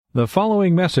The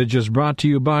following message is brought to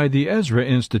you by the Ezra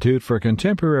Institute for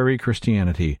Contemporary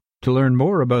Christianity. To learn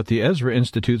more about the Ezra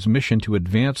Institute's mission to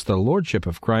advance the Lordship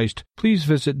of Christ, please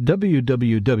visit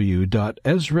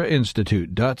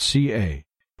www.ezrainstitute.ca.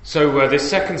 So this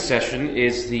second session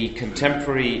is the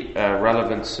contemporary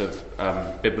relevance of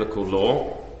biblical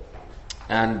law.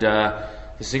 And the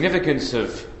significance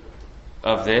of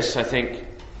this, I think,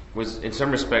 was in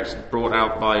some respects brought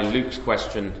out by Luke's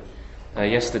question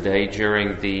yesterday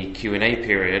during the Q&A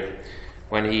period,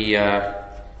 when he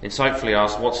insightfully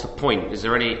asked, what's the point? Is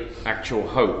there any actual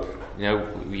hope? You know,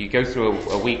 you go through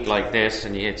a week like this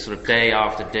and you sort of day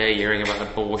after day hearing about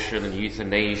abortion and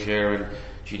euthanasia and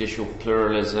judicial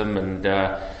pluralism, and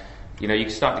you can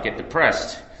start to get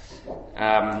depressed.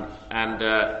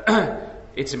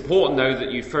 It's important, though,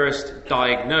 that you first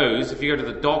diagnose. If you go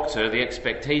to the doctor, the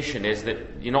expectation is that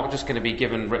you're not just going to be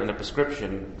written a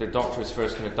prescription. The doctor is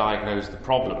first going to diagnose the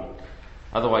problem.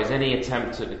 Otherwise, any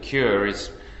attempt at a cure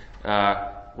is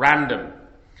random.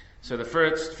 So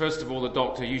first of all, the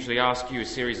doctor usually asks you a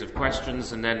series of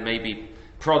questions and then maybe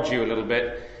prod you a little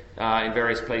bit in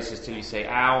various places till you say,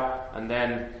 ow, and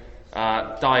then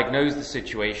diagnose the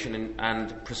situation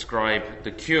and prescribe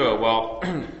the cure. Well,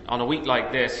 on a week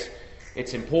like this,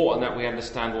 it's important that we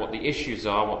understand what the issues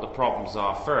are, what the problems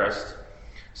are first,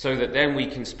 so that then we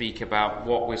can speak about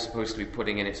what we're supposed to be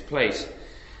putting in its place.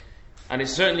 And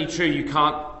it's certainly true you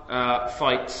can't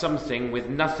fight something with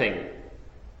nothing.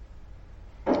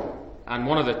 And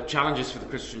one of the challenges for the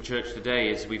Christian church today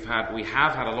is we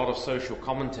have had a lot of social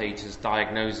commentators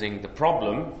diagnosing the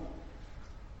problem,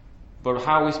 but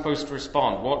how are we supposed to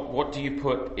respond? What do you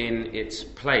put in its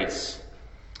place?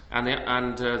 And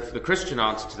the Christian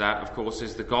answer to that, of course,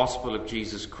 is the gospel of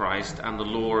Jesus Christ and the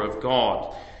law of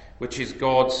God, which is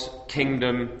God's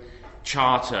kingdom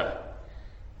charter.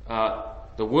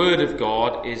 The word of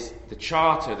God is the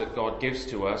charter that God gives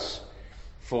to us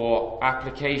for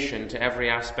application to every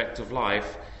aspect of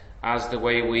life as the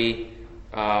way we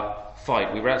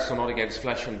fight. We wrestle not against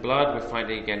flesh and blood, we're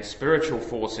fighting against spiritual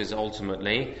forces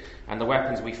ultimately, and the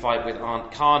weapons we fight with aren't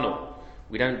carnal.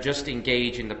 We don't just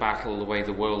engage in the battle the way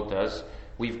the world does.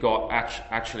 We've got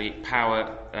actually power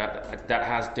that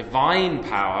has divine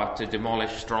power to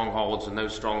demolish strongholds, and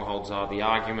those strongholds are the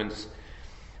arguments,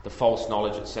 the false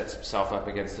knowledge that sets itself up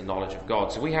against the knowledge of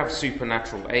God. So we have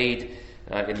supernatural aid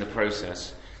in the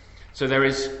process. So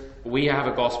we have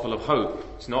a gospel of hope.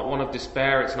 It's not one of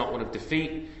despair, it's not one of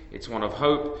defeat, it's one of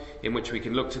hope in which we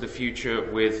can look to the future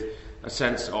with a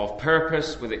sense of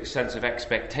purpose, with a sense of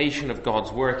expectation of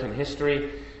God's work in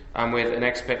history, and with an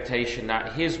expectation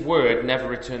that His word never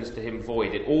returns to Him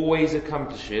void. It always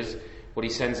accomplishes what He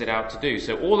sends it out to do.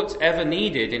 So all that's ever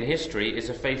needed in history is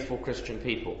a faithful Christian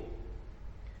people.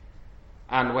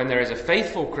 And when there is a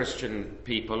faithful Christian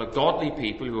people, a godly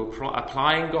people who are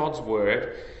applying God's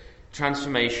word,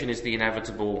 transformation is the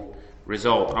inevitable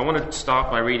result. I want to start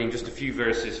by reading just a few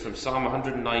verses from Psalm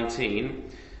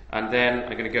 119, and then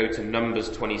I'm going to go to Numbers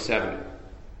 27.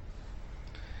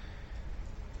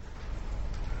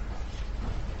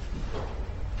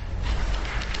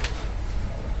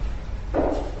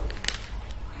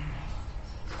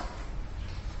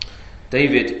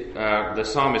 David, the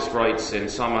psalmist, writes in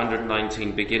Psalm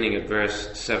 119, beginning at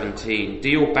verse 17,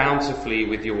 "Deal bountifully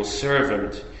with your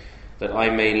servant, that I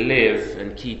may live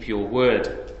and keep your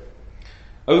word.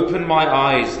 Open my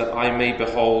eyes, that I may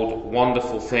behold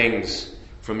wonderful things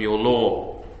from your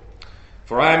law.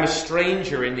 For I am a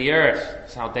stranger in the earth."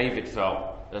 That's how David felt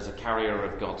as a carrier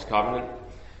of God's covenant.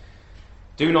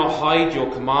 "Do not hide your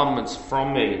commandments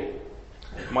from me.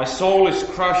 My soul is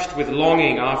crushed with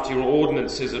longing after your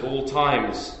ordinances at all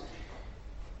times.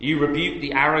 You rebuke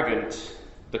the arrogant,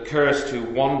 the cursed who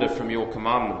wander from your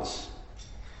commandments.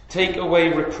 Take away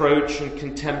reproach and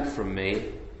contempt from me,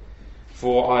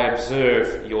 for I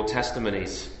observe your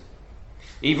testimonies.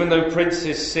 Even though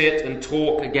princes sit and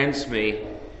talk against me,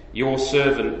 your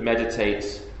servant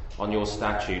meditates on your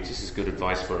statutes." This is good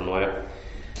advice for a lawyer.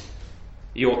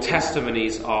 "Your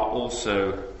testimonies are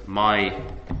also my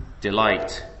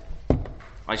delight."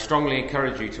 I strongly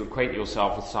encourage you to acquaint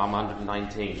yourself with Psalm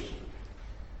 119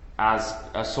 as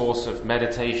a source of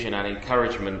meditation and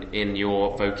encouragement in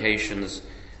your vocations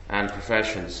and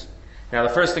professions. Now, the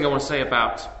first thing I want to say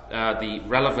about the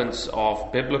relevance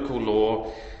of biblical law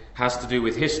has to do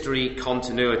with history,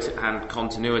 continuity.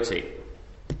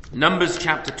 Numbers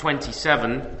chapter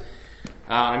 27,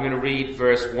 I'm going to read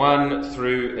verse 1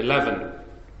 through 11.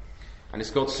 And it's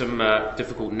got some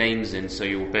difficult names in, so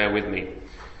you'll bear with me.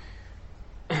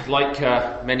 Like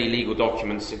many legal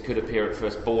documents, it could appear at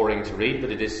first boring to read, but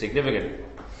it is significant.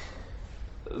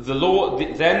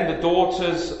 Then the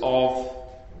daughters of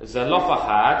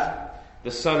Zelophehad,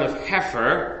 the son of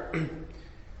Hepher,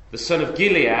 the son of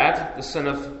Gilead, the son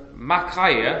of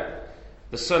Machaiah,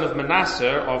 the son of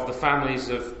Manasseh of the families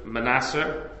of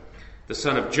Manasseh, the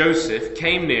son of Joseph,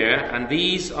 came near, and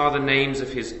these are the names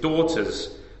of his daughters: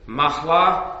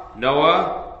 Mahlah,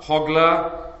 Noah,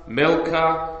 Hoglah,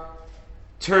 Milcah,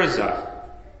 Tirzah.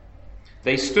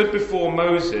 They stood before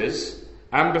Moses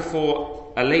and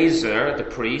before Eleazar the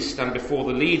priest and before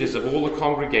the leaders of all the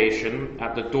congregation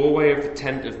at the doorway of the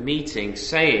tent of meeting,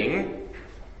 saying,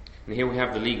 and here we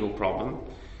have the legal problem,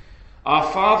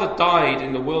 "Our father died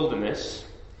in the wilderness,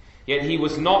 yet he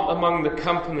was not among the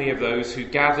company of those who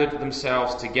gathered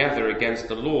themselves together against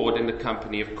the Lord in the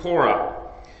company of Korah.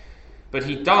 But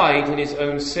he died in his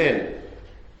own sin,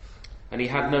 and he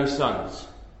had no sons.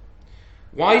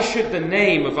 Why should the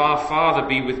name of our father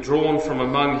be withdrawn from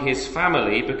among his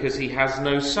family because he has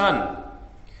no son?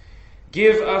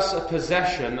 Give us a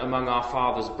possession among our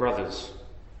father's brothers."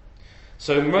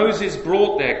 So Moses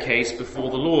brought their case before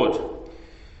the Lord.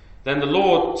 Then the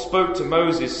Lord spoke to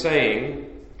Moses, saying,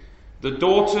 "The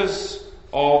daughters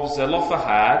of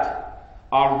Zelophehad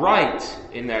are right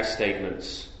in their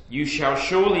statements. You shall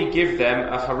surely give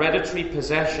them a hereditary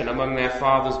possession among their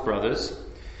father's brothers,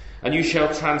 and you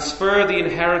shall transfer the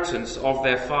inheritance of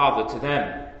their father to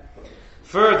them.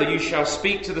 Further, you shall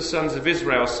speak to the sons of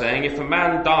Israel, saying, if a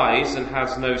man dies and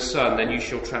has no son, then you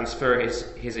shall transfer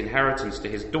his inheritance to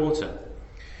his daughter.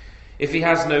 If he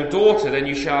has no daughter, then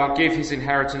you shall give his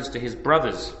inheritance to his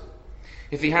brothers.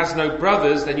 If he has no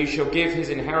brothers, then you shall give his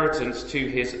inheritance to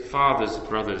his father's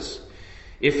brothers.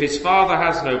 If his father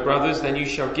has no brothers, then you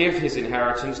shall give his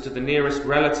inheritance to the nearest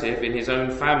relative in his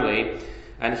own family,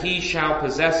 and he shall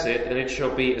possess it, and it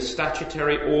shall be a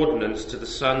statutory ordinance to the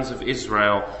sons of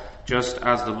Israel, just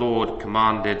as the Lord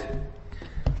commanded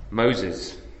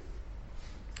Moses."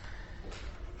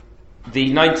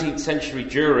 The 19th century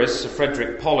jurist Sir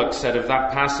Frederick Pollock said of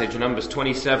that passage, Numbers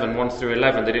 27, 1 through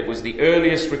 11, that it was the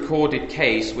earliest recorded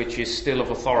case which is still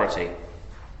of authority.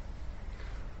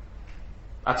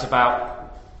 That's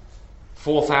about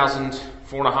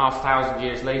 4,500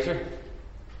 years later.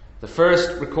 The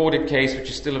first recorded case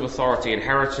which is still of authority,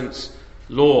 inheritance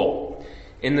law.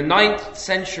 In the 9th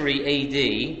century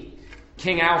AD,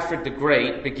 King Alfred the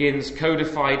Great begins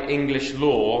codified English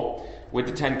law with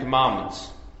the Ten Commandments.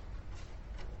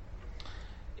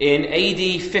 In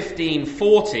AD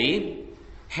 1540,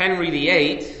 Henry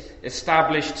VIII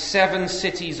established 7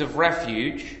 cities of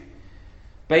refuge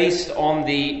based on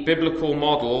the biblical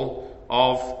model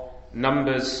of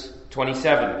Numbers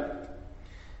 27.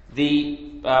 The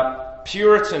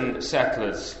Puritan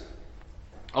settlers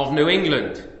of New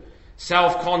England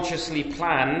self-consciously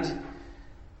planned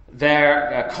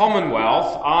their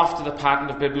commonwealth after the pattern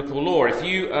of biblical law. If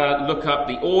you look up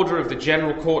the Order of the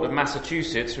General Court of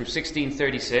Massachusetts from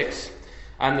 1636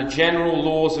 and the General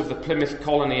Laws of the Plymouth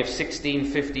Colony of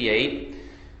 1658,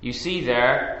 you see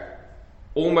there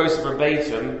almost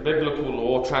verbatim biblical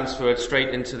law transferred straight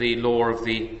into the law of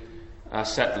the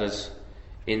settlers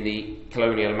in the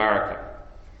colonial America.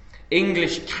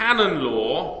 English canon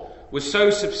law was so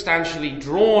substantially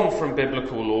drawn from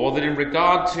biblical law that in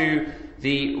regard to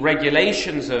the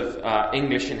regulations of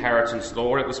English inheritance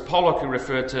law, it was Pollock who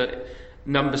referred to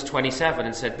Numbers 27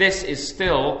 and said, this is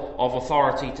still of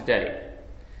authority today.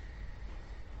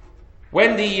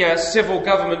 When the civil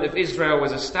government of Israel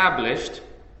was established,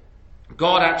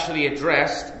 God actually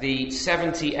addressed the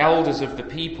 70 elders of the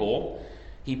people.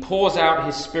 He pours out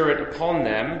his Spirit upon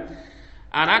them.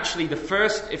 And actually the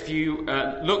first, if you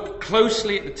look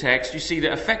closely at the text, you see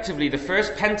that effectively the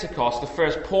first Pentecost, the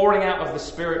first pouring out of the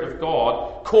Spirit of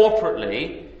God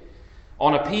corporately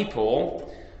on a people,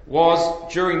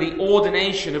 was during the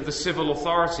ordination of the civil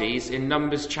authorities in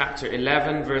Numbers chapter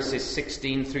 11, verses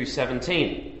 16 through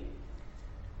 17.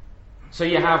 So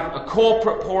you have a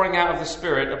corporate pouring out of the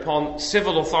Spirit upon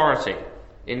civil authority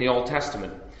in the Old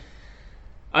Testament.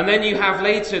 And then you have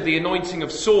later the anointing of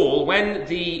Saul, when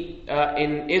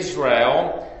in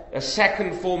Israel a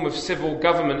second form of civil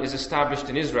government is established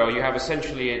in Israel. You have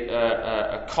essentially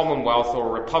a commonwealth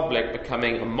or a republic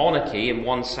becoming a monarchy in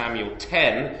 1 Samuel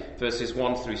 10, verses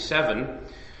 1 through 7.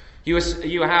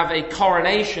 You have a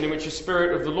coronation in which the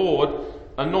Spirit of the Lord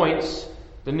anoints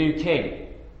the new king.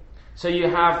 So you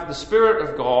have the Spirit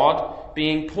of God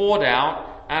being poured out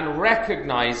and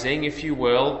recognizing, if you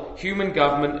will, human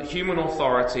government, human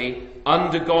authority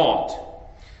under God.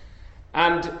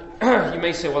 And you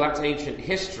may say, well, that's ancient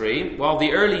history. Well,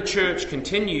 the early church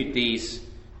continued these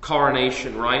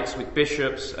coronation rites with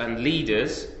bishops and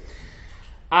leaders.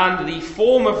 And the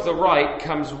form of the rite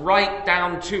comes right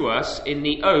down to us in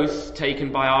the oath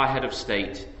taken by our head of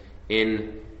state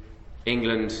in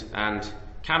England and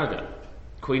Canada,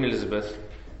 Queen Elizabeth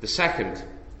II,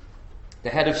 the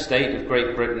head of state of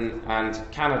Great Britain and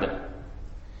Canada.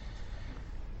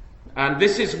 And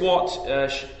this is what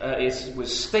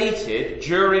was stated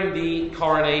during the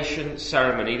coronation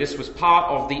ceremony. This was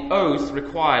part of the oath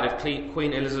required of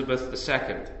Queen Elizabeth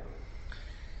II.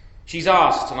 She's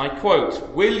asked, and I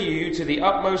quote, "Will you, to the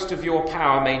utmost of your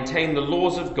power, maintain the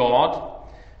laws of God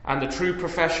and the true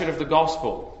profession of the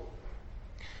gospel?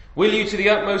 Will you, to the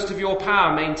utmost of your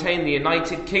power, maintain the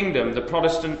United Kingdom, the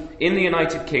Protestant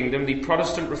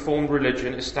Reformed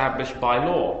religion established by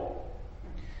law?"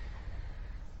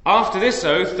 After this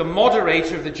oath, the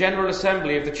moderator of the General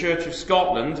Assembly of the Church of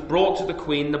Scotland brought to the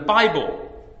Queen the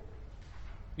Bible.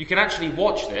 You can actually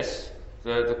watch this,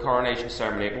 the coronation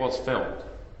ceremony. It was filmed,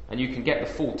 and you can get the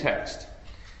full text.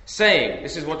 Saying,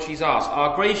 this is what she's asked,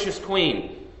 "Our gracious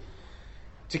Queen,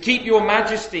 to keep your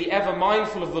majesty ever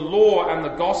mindful of the law and the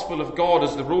gospel of God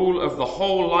as the rule of the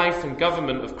whole life and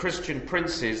government of Christian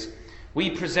princes,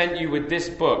 we present you with this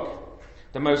book,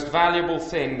 the most valuable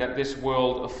thing that this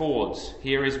world affords.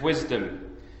 Here is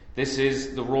wisdom. This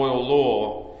is the royal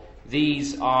law.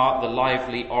 These are the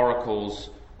lively oracles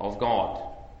of God."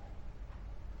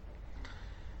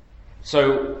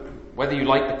 So, whether you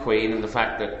like the Queen and the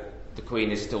fact that the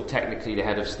Queen is still technically the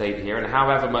head of state here, and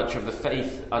however much of the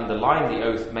faith underlying the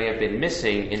oath may have been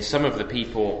missing in some of the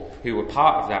people who were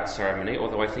part of that ceremony,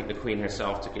 although I think the Queen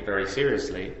herself took it very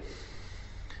seriously,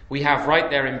 we have right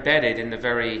there embedded in the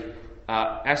very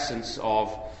essence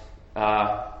of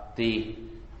the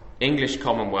English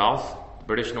Commonwealth, the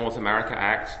British North America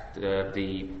Act,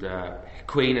 the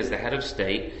Queen as the head of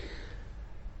state,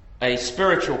 a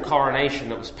spiritual coronation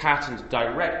that was patterned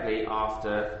directly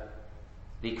after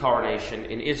the coronation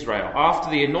in Israel. After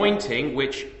the anointing,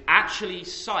 which actually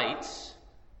cites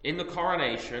in the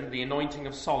coronation the anointing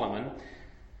of Solomon,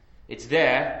 it's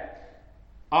there.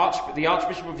 The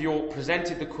Archbishop of York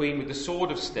presented the Queen with the sword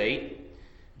of state,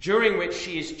 during which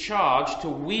she is charged to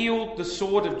wield the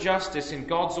sword of justice in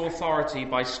God's authority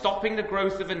by stopping the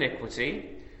growth of iniquity,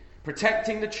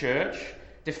 protecting the church,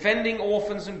 defending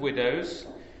orphans and widows,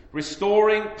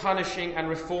 restoring, punishing, and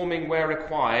reforming where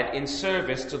required in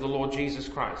service to the Lord Jesus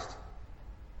Christ.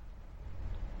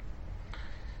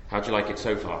 How do you like it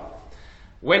so far?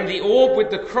 When the orb with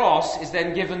the cross is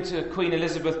then given to Queen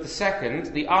Elizabeth II,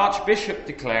 the Archbishop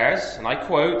declares, and I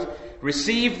quote,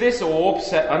 "Receive this orb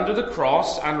set under the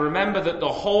cross and remember that the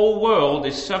whole world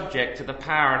is subject to the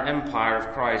power and empire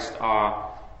of Christ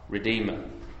our Redeemer."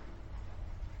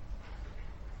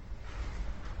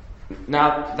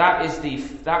 Now,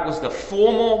 that was the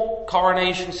formal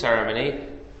coronation ceremony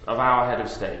of our head of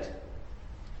state.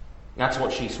 That's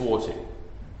what she swore to.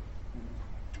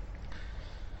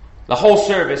 The whole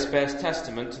service bears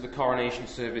testament to the coronation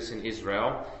service in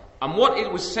Israel. And what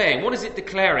it was saying, what is it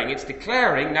declaring? It's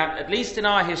declaring that, at least in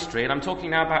our history, and I'm talking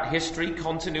now about history,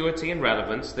 continuity, and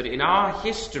relevance, that in our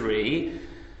history,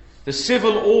 the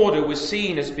civil order was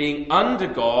seen as being under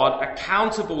God,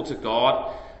 accountable to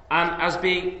God, and as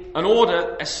being an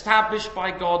order established by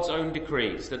God's own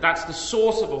decrees. That's the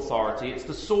source of authority, it's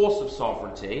the source of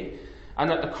sovereignty, and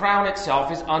that the crown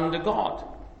itself is under God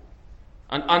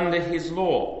and under His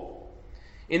law.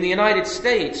 In the United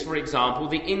States, for example,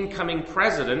 the incoming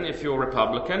president, if you're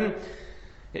Republican,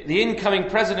 the incoming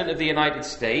president of the United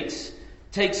States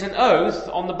takes an oath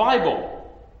on the Bible.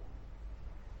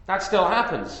 That still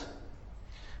happens.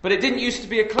 But it didn't used to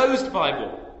be a closed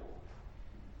Bible.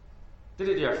 Did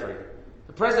it, Jeffrey?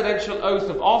 The presidential oath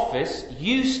of office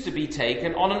used to be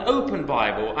taken on an open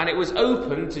Bible, and it was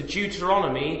open to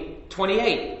Deuteronomy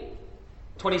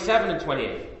 27 and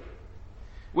 28.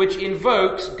 Which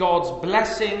invokes God's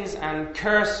blessings and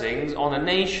cursings on a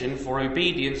nation for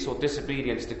obedience or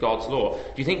disobedience to God's law.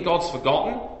 Do you think God's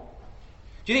forgotten?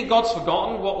 Do you think God's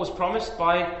forgotten what was promised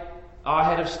by our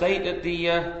head of state at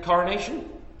the coronation?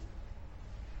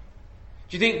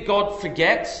 Do you think God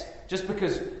forgets just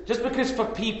because for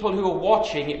people who are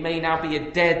watching it may now be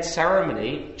a dead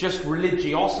ceremony, just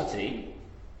religiosity?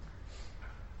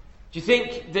 Do you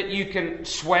think that you can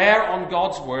swear on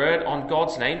God's word, on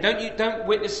God's name? Don't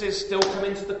witnesses still come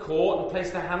into the court and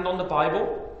place their hand on the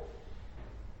Bible?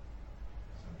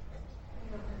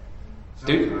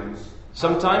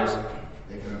 Sometimes?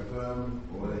 They can affirm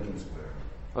or they can swear.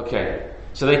 Okay.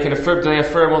 So they can affirm. Do they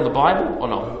affirm on the Bible or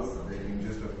not? Both. They can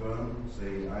just affirm,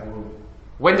 say, I will.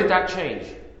 When did that change?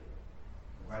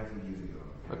 Quite a few years ago.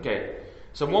 Okay.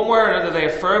 So one way or another they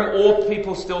affirm, or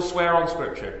people still swear on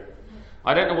Scripture.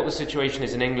 I don't know what the situation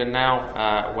is in England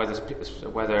now,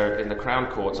 whether in the Crown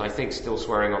Courts, I think still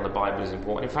swearing on the Bible is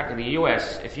important. In fact, in the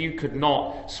US, if you could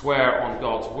not swear on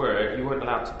God's word, you weren't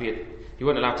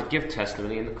allowed to give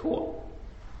testimony in the court.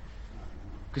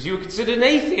 Because you were considered an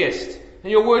atheist,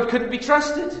 and your word couldn't be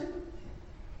trusted.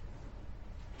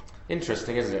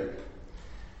 Interesting, isn't it?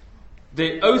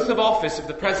 The oath of office of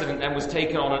the president then was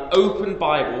taken on an open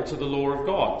Bible to the law of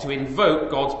God, to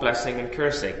invoke God's blessing and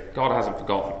cursing. God hasn't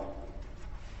forgotten.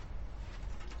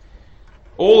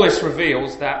 All this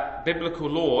reveals that biblical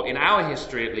law, in our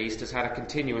history at least, has had a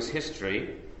continuous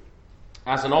history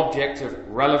as an object of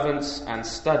relevance and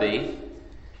study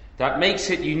that makes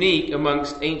it unique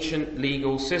amongst ancient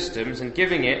legal systems, and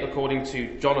giving it, according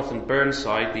to Jonathan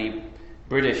Burnside, the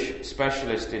British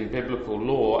specialist in biblical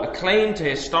law, a claim to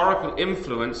historical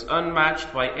influence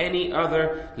unmatched by any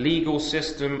other legal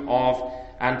system of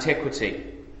antiquity.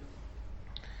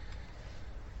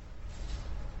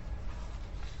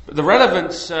 The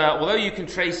relevance, although you can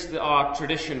trace our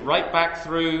tradition right back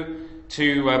through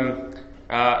to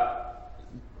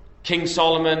King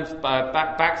Solomon,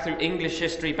 back through English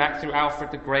history, back through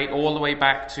Alfred the Great, all the way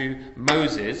back to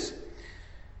Moses,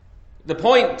 the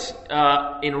point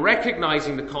in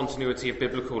recognizing the continuity of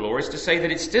biblical law is to say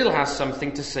that it still has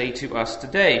something to say to us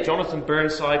today. Jonathan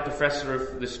Burnside, professor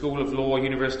of the School of Law,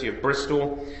 University of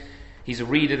Bristol, he's a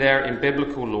reader there in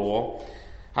biblical law,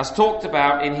 has talked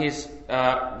about in his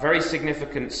very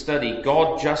significant study,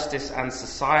 God, Justice and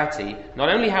Society, not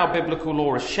only how biblical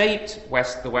law has shaped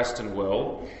the Western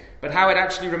world, but how it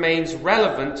actually remains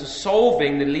relevant to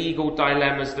solving the legal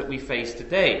dilemmas that we face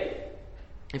today.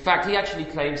 In fact, he actually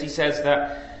claims, he says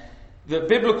that the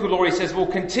biblical law, he says, will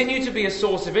continue to be a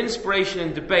source of inspiration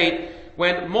and debate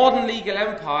when modern legal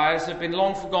empires have been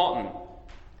long forgotten.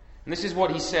 And this is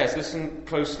what he says. Listen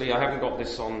closely. I haven't got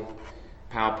this on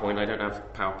PowerPoint. I don't have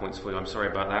PowerPoints for you. I'm sorry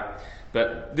about that.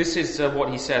 But this is what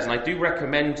he says, and I do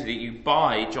recommend that you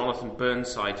buy Jonathan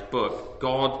Burnside's book,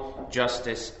 God,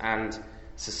 Justice and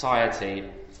Society,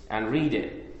 and read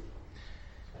it.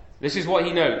 This is what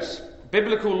he notes.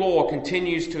 Biblical law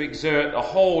continues to exert a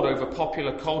hold over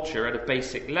popular culture at a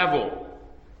basic level,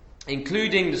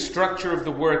 including the structure of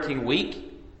the working week,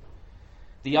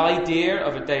 the idea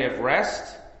of a day of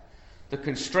rest, the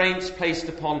constraints placed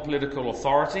upon political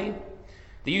authority,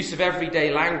 the use of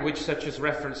everyday language such as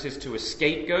references to a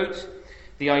scapegoat,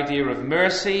 the idea of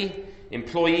mercy,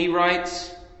 employee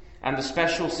rights, and the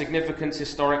special significance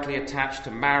historically attached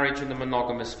to marriage and the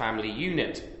monogamous family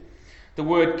unit. The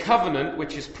word covenant,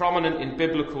 which is prominent in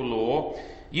biblical law,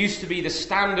 used to be the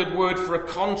standard word for a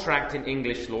contract in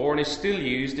English law and is still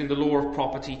used in the law of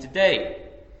property today.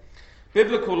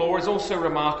 Biblical law is also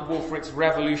remarkable for its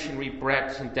revolutionary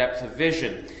breadth and depth of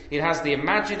vision. It has the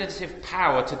imaginative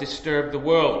power to disturb the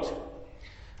world.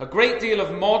 A great deal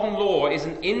of modern law is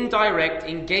an indirect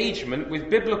engagement with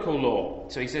biblical law.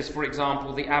 So he says, for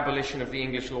example, the abolition of the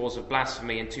English laws of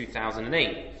blasphemy in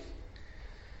 2008.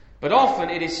 But often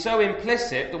it is so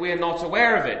implicit that we are not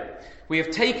aware of it. We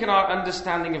have taken our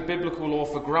understanding of biblical law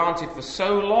for granted for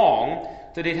so long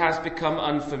that it has become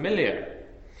unfamiliar.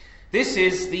 This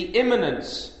is the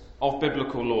immanence of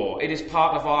biblical law. It is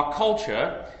part of our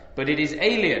culture, but it is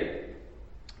alien.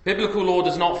 Biblical law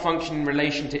does not function in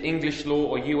relation to English law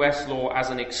or US law as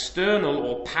an external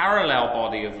or parallel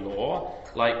body of law,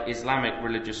 like Islamic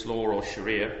religious law or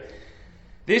Sharia.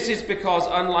 This is because,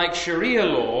 unlike Sharia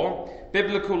law,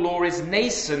 biblical law is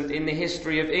nascent in the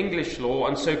history of English law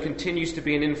and so continues to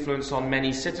be an influence on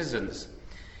many citizens.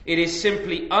 It is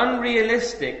simply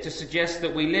unrealistic to suggest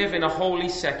that we live in a wholly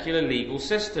secular legal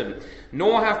system,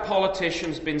 nor have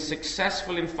politicians been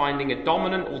successful in finding a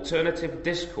dominant alternative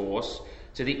discourse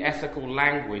to the ethical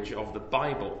language of the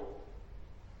Bible.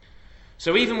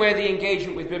 So even where the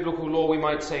engagement with biblical law, we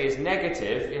might say, is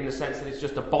negative, in the sense that it's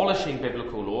just abolishing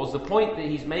biblical laws, the point that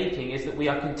he's making is that we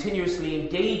are continuously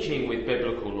engaging with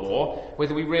biblical law,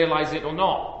 whether we realize it or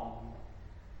not.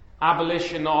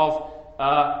 Abolition of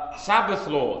Sabbath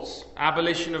laws,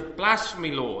 abolition of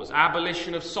blasphemy laws,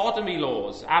 abolition of sodomy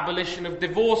laws, abolition of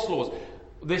divorce laws.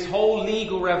 This whole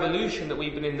legal revolution that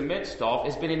we've been in the midst of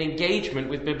has been an engagement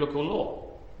with biblical law.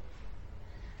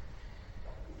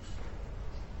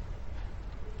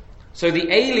 So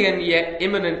the alien yet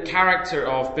immanent character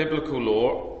of biblical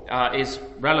law is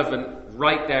relevant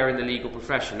right there in the legal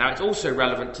profession. Now, it's also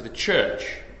relevant to the church.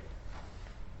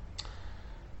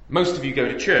 Most of you go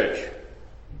to church.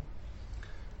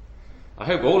 I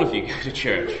hope all of you go to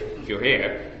church, if you're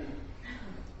here.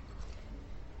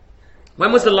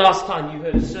 When was the last time you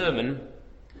heard a sermon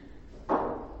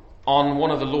on one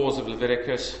of the laws of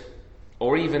Leviticus,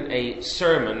 or even a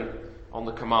sermon on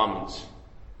the commandments?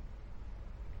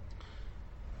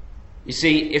 You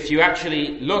see, if you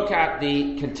actually look at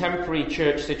the contemporary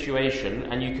church situation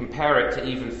and you compare it to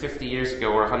even 50 years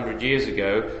ago or 100 years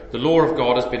ago, the law of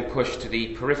God has been pushed to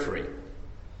the periphery.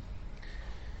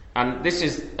 And this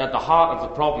is at the heart of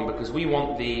the problem, because we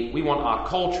want our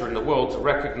culture in the world to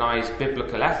recognize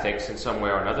biblical ethics in some way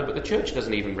or another, but the church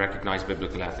doesn't even recognize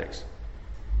biblical ethics.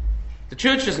 The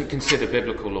church doesn't consider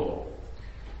biblical law.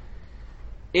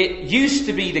 It used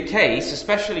to be the case,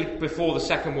 especially before the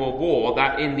Second World War,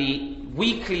 that in the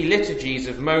weekly liturgies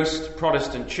of most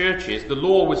Protestant churches, the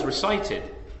law was recited.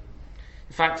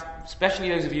 In fact, especially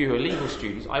those of you who are legal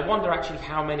students, I wonder actually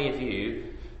how many of you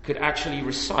could actually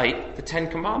recite the Ten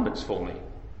Commandments for me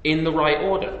in the right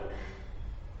order.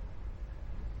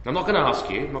 I'm not going to ask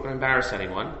you, I'm not going to embarrass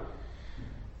anyone,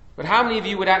 but how many of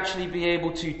you would actually be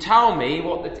able to tell me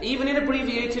what, even in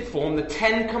abbreviated form, the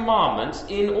Ten Commandments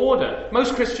in order?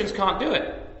 Most Christians can't do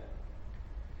it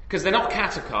because they're not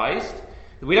catechized.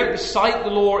 We don't recite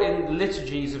the law in the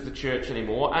liturgies of the church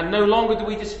anymore, and no longer do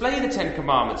we display the Ten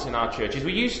Commandments in our churches.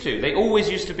 We used to. They always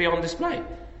used to be on display.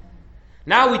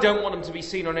 Now we don't want them to be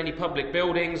seen on any public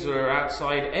buildings or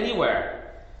outside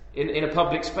anywhere in a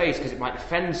public space because it might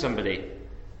offend somebody.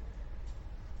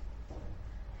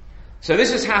 So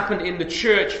this has happened in the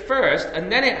church first,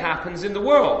 and then it happens in the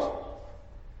world.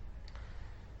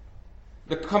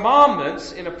 The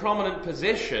commandments in a prominent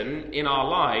position in our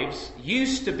lives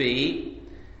used to be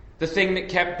the thing that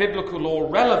kept biblical law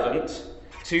relevant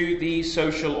to the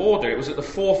social order. It was at the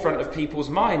forefront of people's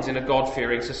minds in a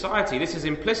God-fearing society. This is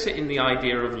implicit in the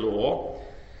idea of law,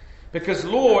 because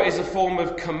law is a form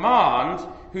of command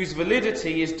whose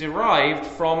validity is derived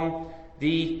from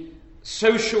the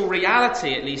social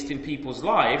reality, at least in people's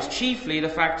lives, chiefly the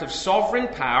fact of sovereign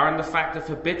power and the fact of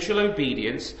habitual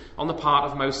obedience on the part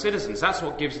of most citizens. That's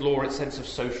what gives law its sense of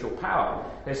social power.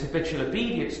 There's habitual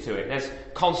obedience to it. There's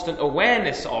constant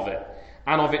awareness of it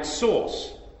and of its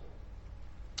source.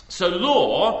 So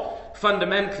law,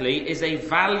 fundamentally, is a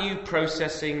value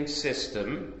processing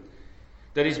system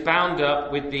that is bound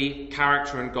up with the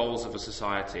character and goals of a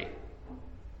society.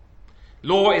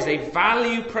 Law is a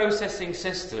value processing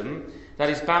system that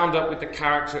is bound up with the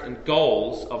character and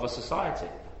goals of a society.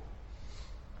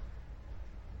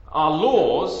 Our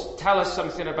laws tell us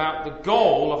something about the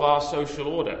goal of our social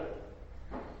order.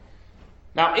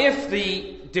 Now, if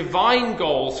the divine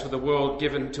goals for the world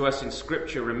given to us in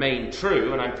Scripture remain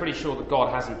true, and I'm pretty sure that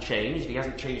God hasn't changed, he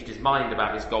hasn't changed his mind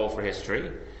about his goal for history,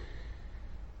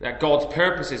 that God's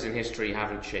purposes in history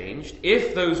haven't changed.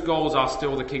 If those goals are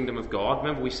still the kingdom of God,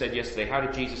 remember we said yesterday, how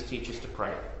did Jesus teach us to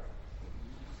pray?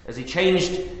 Has he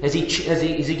changed? Has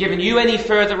he given you any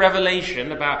further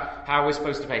revelation about how we're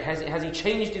supposed to pray? Has he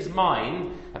changed his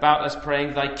mind about us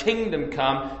praying, thy kingdom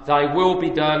come, thy will be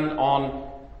done on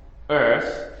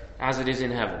earth as it is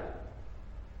in heaven?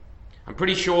 I'm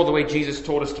pretty sure the way Jesus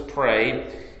taught us to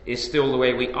pray is still the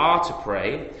way we are to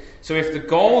pray. So if the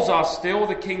goals are still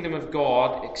the kingdom of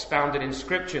God expounded in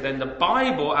Scripture, then the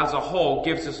Bible as a whole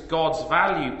gives us God's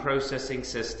value processing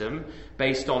system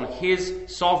based on his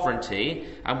sovereignty,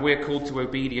 and we're called to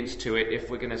obedience to it if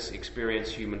we're going to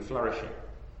experience human flourishing.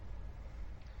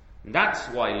 And that's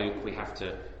why, Luke, we have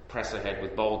to press ahead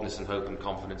with boldness and hope and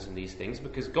confidence in these things,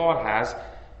 because God has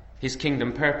his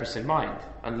kingdom purpose in mind,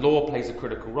 and law plays a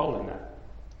critical role in that.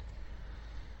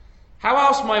 How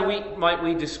else might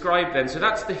we describe then? So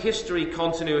that's the history,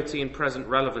 continuity, and present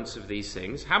relevance of these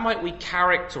things. How might we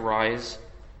characterize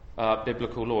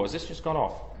biblical law? Has this just gone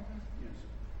off? Yes.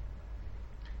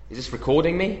 Is this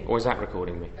recording me, or is that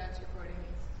recording me? That's recording me.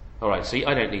 All right, see,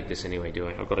 I don't need this anyway, do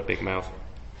I? I've got a big mouth.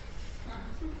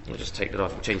 I'll just take that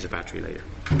off and change the battery later.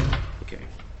 Okay.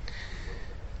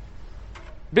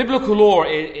 Biblical law,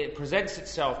 it presents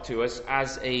itself to us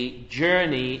as a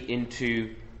journey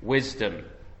into wisdom.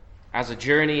 As a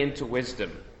journey into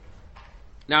wisdom.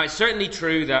 Now, it's certainly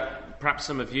true that perhaps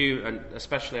some of you, and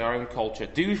especially our own culture,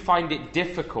 do find it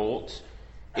difficult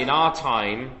in our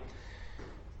time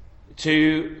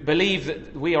to believe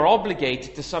that we are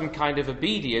obligated to some kind of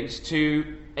obedience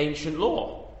to ancient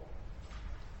law.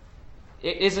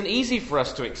 It isn't easy for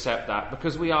us to accept that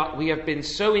because we have been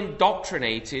so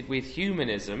indoctrinated with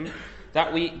humanism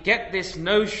that we get this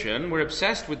notion, we're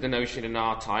obsessed with the notion in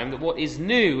our time, that what is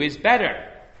new is better.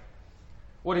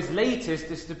 What is latest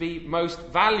is to be most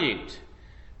valued.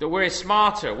 That we're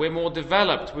smarter, we're more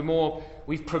developed,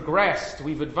 we've progressed,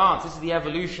 we've advanced. This is the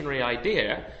evolutionary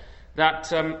idea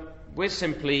that we're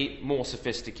simply more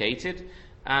sophisticated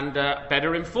and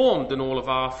better informed than all of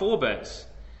our forebears.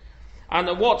 And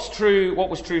that what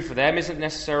was true for them isn't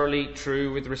necessarily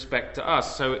true with respect to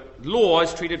us. So law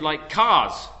is treated like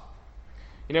cars.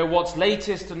 What's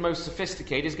latest and most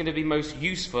sophisticated is going to be most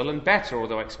useful and better,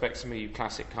 although I expect some of you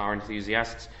classic car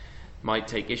enthusiasts might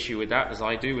take issue with that, as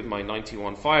I do with my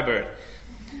 91 Firebird.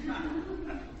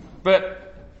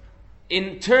 But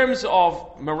in terms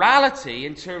of morality,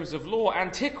 in terms of law,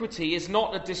 antiquity is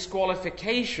not a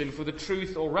disqualification for the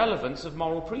truth or relevance of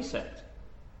moral precept.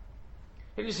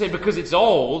 If you say because it's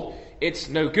old, it's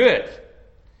no good.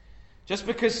 Just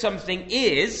because something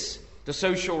is the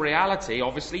social reality,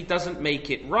 obviously, doesn't make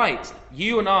it right.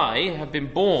 You and I have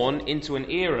been born into an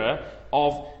era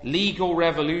of legal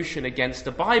revolution against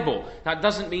the Bible. That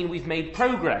doesn't mean we've made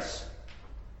progress.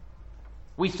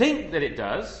 We think that it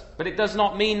does, but it does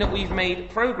not mean that we've made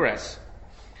progress.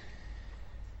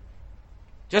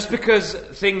 Just because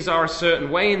things are a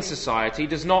certain way in society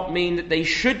does not mean that they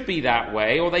should be that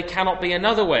way, or they cannot be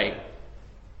another way,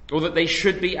 or that they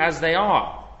should be as they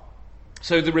are.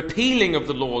 So the repealing of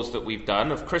the laws that we've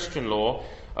done, of Christian law,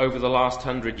 over the last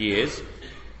 100 years,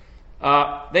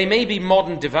 they may be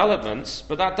modern developments,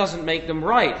 but that doesn't make them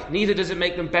right. Neither does it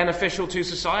make them beneficial to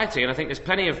society. And I think there's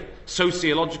plenty of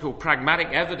sociological, pragmatic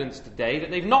evidence today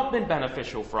that they've not been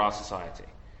beneficial for our society.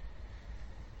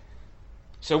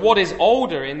 So what is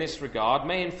older in this regard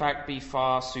may in fact be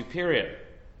far superior.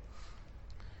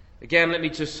 Again, let me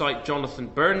just cite Jonathan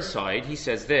Burnside. He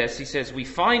says this. He says, "We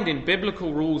find in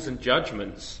biblical rules and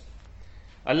judgments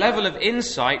a level of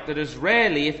insight that has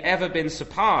rarely, if ever, been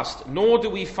surpassed, nor do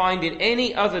we find in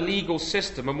any other legal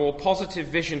system a more positive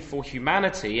vision for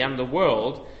humanity and the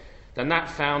world than that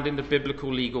found in the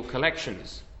biblical legal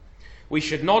collections. We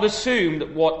should not assume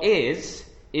that what is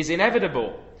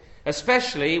inevitable,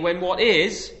 especially when what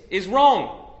is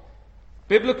wrong.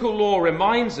 Biblical law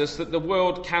reminds us that the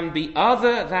world can be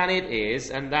other than it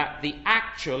is, and that the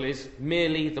actual is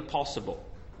merely the possible."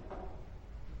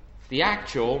 The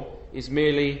actual is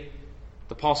merely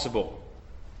the possible.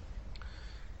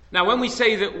 Now, when we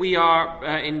say that we are,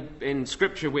 in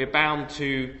Scripture, we're bound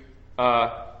to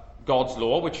God's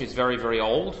law, which is very, very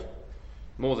old.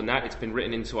 More than that, it's been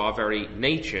written into our very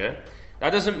nature. That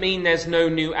doesn't mean there's no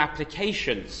new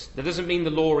applications. That doesn't mean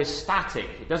the law is static.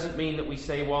 It doesn't mean that we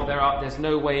say, well, there's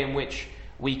no way in which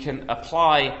we can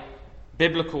apply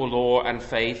biblical law and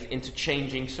faith into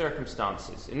changing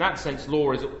circumstances. In that sense,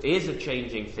 law is a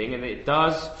changing thing, and it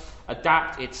does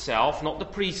adapt itself, not the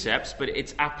precepts, but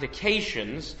its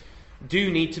applications do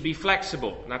need to be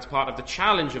flexible. And that's part of the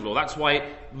challenge of law. That's why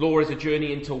law is a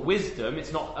journey into wisdom.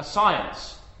 It's not a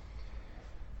science.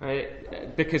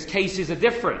 Because cases are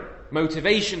different,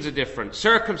 motivations are different,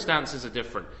 circumstances are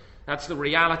different. That's the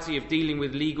reality of dealing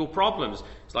with legal problems.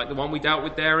 It's like the one we dealt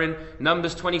with there in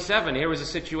Numbers 27. Here is a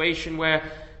situation where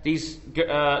these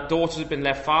daughters have been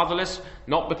left fatherless,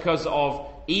 not because of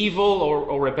evil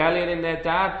or rebellion in their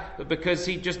dad, but because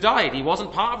he just died. He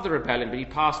wasn't part of the rebellion, but he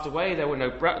passed away. There were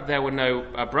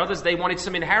no brothers. They wanted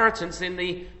some inheritance in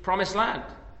the promised land.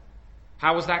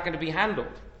 How was that going to be handled?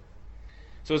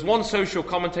 So as one social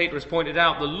commentator has pointed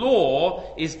out, the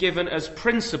law is given as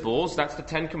principles, that's the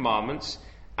Ten Commandments,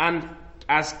 and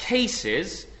as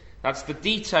cases, that's the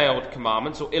detailed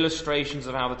commandments or illustrations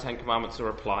of how the Ten Commandments are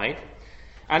applied.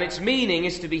 And its meaning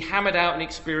is to be hammered out in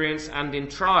experience and in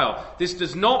trial. This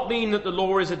does not mean that the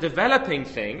law is a developing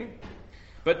thing,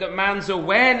 but that man's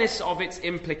awareness of its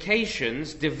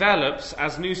implications develops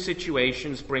as new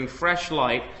situations bring fresh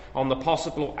light on the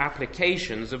possible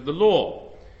applications of the law.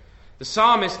 The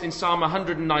psalmist in Psalm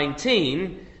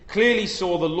 119 clearly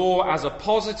saw the law as a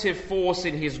positive force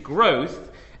in his growth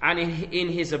and in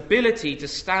his ability to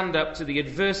stand up to the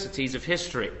adversities of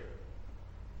history.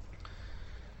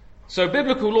 So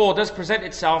biblical law does present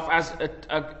itself as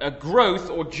a growth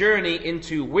or journey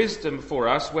into wisdom for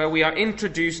us, where we are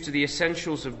introduced to the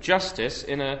essentials of justice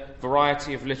in a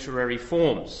variety of literary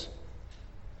forms.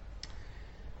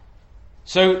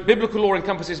 So biblical law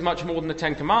encompasses much more than the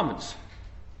Ten Commandments.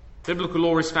 Biblical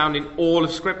law is found in all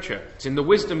of Scripture. It's in the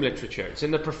wisdom literature. It's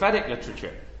in the prophetic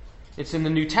literature. It's in the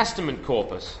New Testament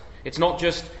corpus. It's not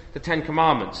just the Ten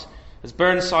Commandments. As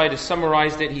Burnside has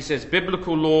summarized it, he says,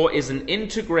 biblical law is an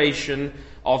integration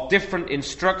of different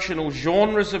instructional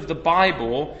genres of the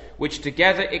Bible, which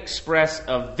together express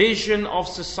a vision of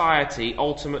society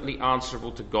ultimately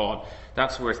answerable to God.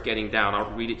 That's worth getting down.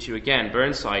 I'll read it to you again.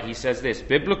 Burnside, he says this: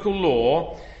 biblical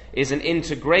law is an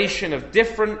integration of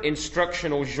different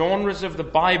instructional genres of the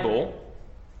Bible,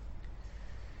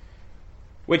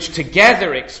 which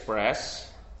together express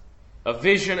a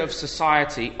vision of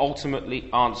society ultimately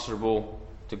answerable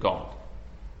to God.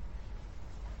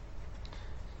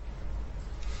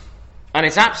 And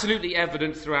it's absolutely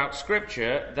evident throughout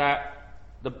Scripture that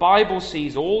the Bible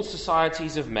sees all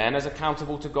societies of men as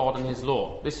accountable to God and His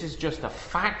law. This is just a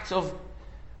fact of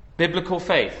biblical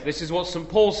faith. This is what St.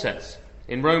 Paul says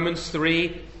in Romans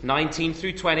 3, 19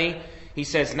 through 20. He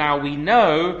says, "Now we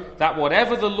know that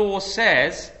whatever the law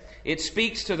says, it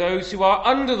speaks to those who are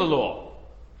under the law,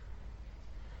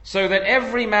 so that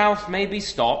every mouth may be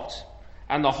stopped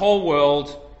and the whole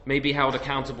world may be held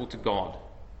accountable to God.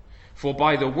 For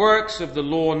by the works of the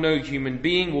law no human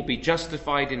being will be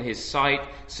justified in his sight,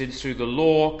 since through the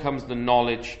law comes the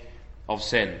knowledge of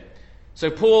sin."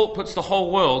 So Paul puts the whole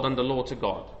world under law to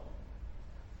God.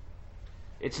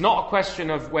 It's not a question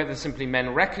of whether simply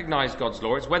men recognize God's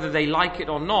law, it's whether they like it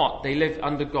or not, they live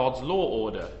under God's law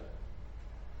order.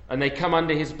 And they come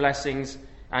under his blessings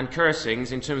and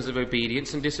cursings in terms of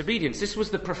obedience and disobedience. This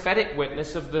was the prophetic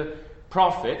witness of the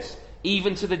prophets,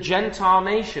 even to the Gentile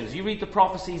nations. You read the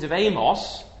prophecies of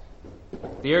Amos,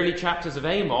 the early chapters of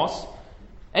Amos.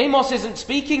 Amos isn't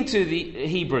speaking to the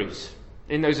Hebrews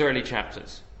in those early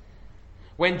chapters.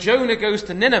 When Jonah goes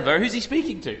to Nineveh, who's he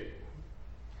speaking to?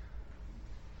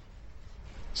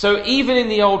 So even in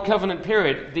the Old Covenant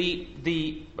period,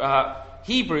 the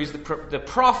Hebrews, the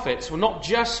prophets, were not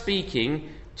just speaking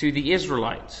to the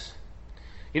Israelites.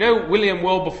 You know, William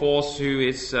Wilberforce, who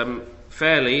is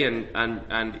fairly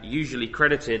and usually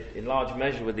credited in large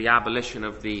measure with the abolition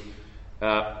of the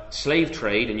slave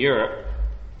trade in Europe,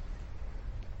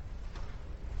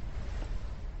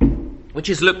 which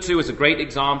is looked to as a great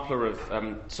exemplar of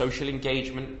social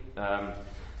engagement,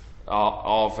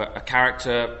 of a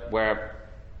character where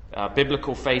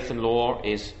biblical faith and law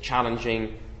is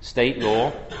challenging state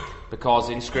law, because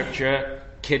in Scripture,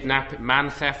 man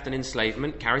theft and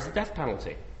enslavement carries the death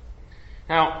penalty.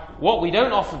 Now, what we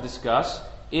don't often discuss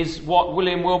is what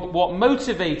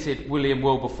motivated William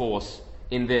Wilberforce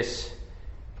in this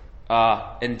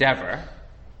endeavour.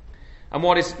 And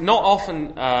what is not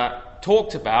often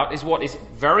talked about is what is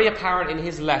very apparent in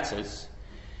his letters,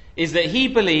 is that he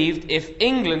believed if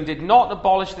England did not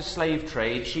abolish the slave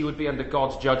trade, she would be under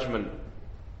God's judgment.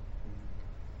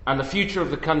 And the future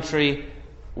of the country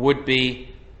would be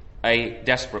a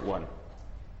desperate one.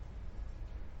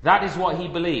 That is what he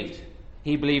believed.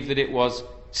 He believed that it was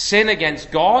sin against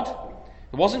God.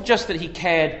 It wasn't just that he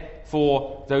cared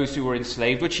for those who were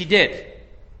enslaved, which he did.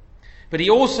 But he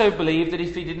also believed that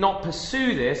if he did not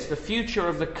pursue this, the future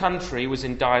of the country was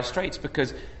in dire straits,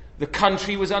 because the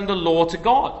country was under law to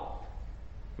God.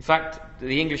 In fact,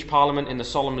 the English Parliament in the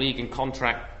Solemn League and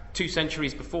Contract 2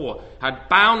 centuries before had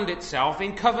bound itself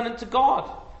in covenant to God.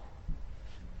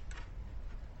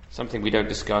 Something we don't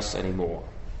discuss anymore.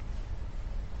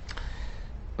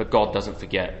 But God doesn't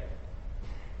forget.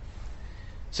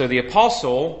 So the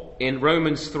apostle in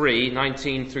Romans 3,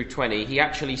 19 through 20, he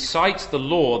actually cites the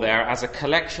law there as a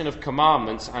collection of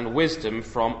commandments and wisdom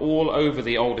from all over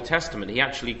the Old Testament. He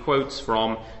actually quotes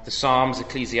from the Psalms,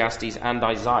 Ecclesiastes, and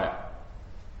Isaiah.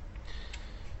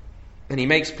 And he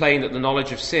makes plain that the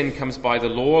knowledge of sin comes by the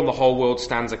law, and the whole world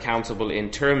stands accountable in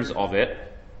terms of it.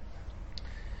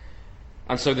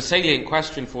 And so the salient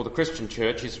question for the Christian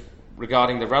church is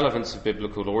regarding the relevance of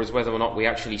biblical law is whether or not we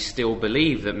actually still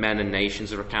believe that men and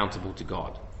nations are accountable to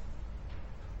God.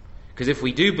 Because if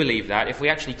we do believe that, if we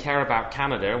actually care about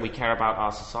Canada and we care about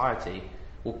our society,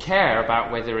 we'll care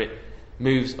about whether it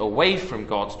moves away from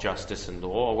God's justice and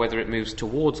law or whether it moves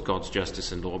towards God's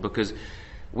justice and law, because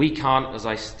we can't, as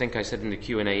I think I said in the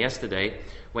Q&A yesterday,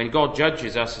 when God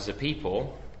judges us as a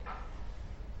people,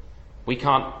 we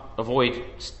can't avoid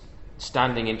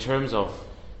standing in terms of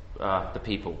the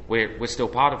people. We're still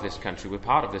part of this country. We're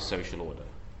part of this social order.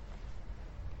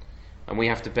 And we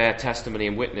have to bear testimony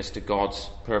and witness to God's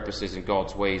purposes and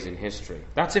God's ways in history.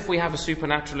 That's if we have a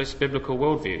supernaturalist biblical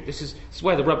worldview. This is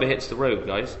where the rubber hits the road,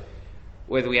 guys.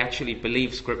 Whether we actually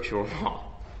believe Scripture or not.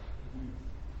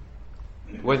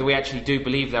 Whether we actually do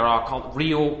believe there are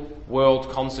real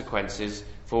world consequences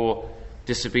for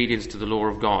disobedience to the law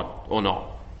of God or not.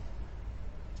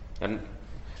 And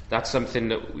that's something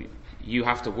that you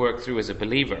have to work through as a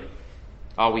believer.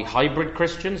 Are we hybrid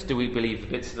Christians? Do we believe the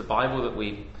bits of the Bible that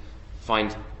we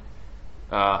find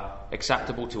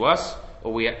acceptable to us?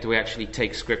 Or do we actually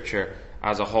take Scripture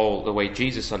as a whole, the way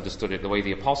Jesus understood it, the way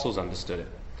the apostles understood it?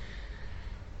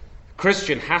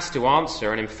 Christian has to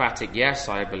answer an emphatic yes,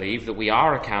 I believe, that we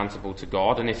are accountable to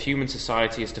God, and if human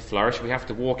society is to flourish, we have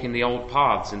to walk in the old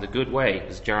paths, in the good way,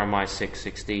 as Jeremiah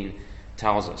 6:16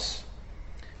 tells us.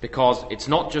 Because it's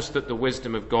not just that the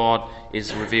wisdom of God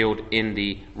is revealed in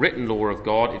the written law of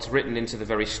God, it's written into the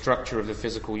very structure of the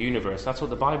physical universe. That's what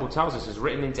the Bible tells us, is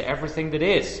written into everything that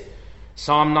is.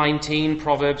 Psalm 19,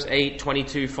 Proverbs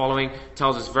 8:22 following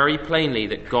tells us very plainly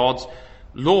that God's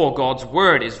law, God's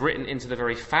word, is written into the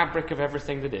very fabric of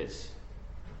everything that is.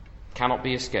 Cannot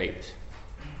be escaped.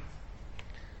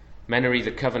 Men are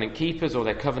either covenant keepers or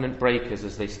they're covenant breakers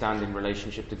as they stand in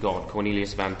relationship to God.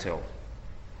 Cornelius Van Til.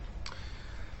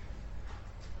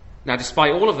 Now,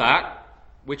 despite all of that,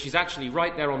 which is actually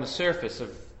right there on the surface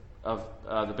of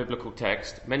the biblical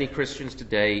text, many Christians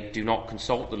today do not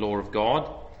consult the law of God.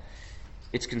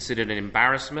 It's considered an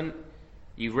embarrassment.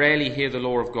 You rarely hear the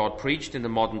law of God preached in the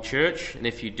modern church, and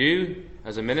if you do,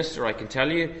 as a minister, I can tell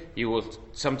you, you will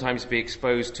sometimes be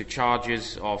exposed to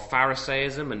charges of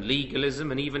Pharisaism and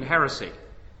legalism and even heresy.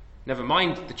 Never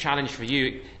mind the challenge for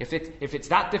you. If it's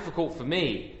that difficult for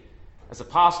me as a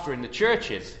pastor in the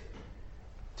churches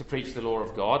to preach the law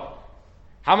of God,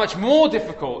 how much more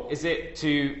difficult is it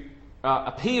to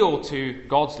appeal to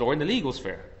God's law in the legal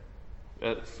sphere?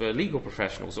 For legal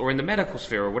professionals, or in the medical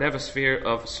sphere, or whatever sphere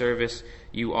of service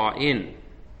you are in.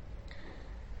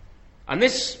 And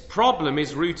this problem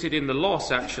is rooted in the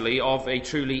loss, actually, of a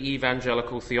truly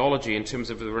evangelical theology in terms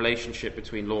of the relationship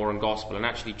between law and gospel. And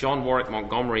actually, John Warwick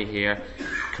Montgomery here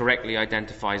correctly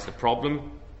identifies the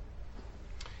problem.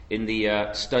 In the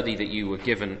study that you were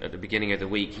given at the beginning of the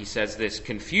week, he says this: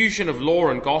 confusion of law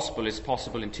and gospel is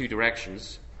possible in two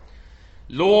directions.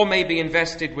 Law may be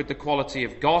invested with the quality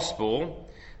of gospel,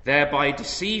 thereby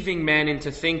deceiving men into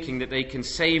thinking that they can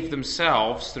save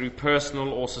themselves through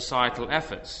personal or societal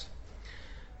efforts.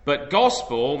 But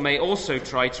gospel may also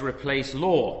try to replace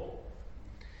law,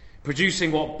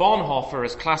 producing what Bonhoeffer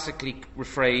has classically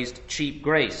rephrased cheap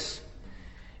grace.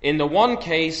 In the one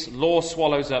case, law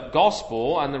swallows up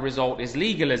gospel, and the result is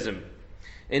legalism.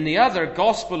 In the other,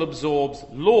 gospel absorbs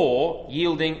law,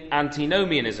 yielding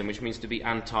antinomianism, which means to be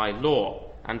anti-law,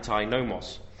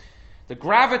 antinomos. The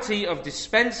gravity of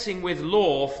dispensing with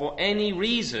law for any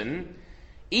reason,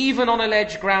 even on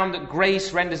alleged ground that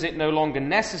grace renders it no longer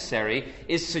necessary,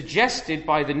 is suggested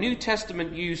by the New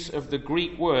Testament use of the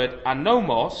Greek word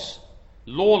anomos,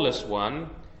 lawless one,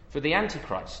 for the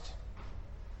Antichrist.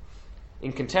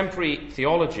 In contemporary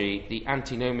theology, the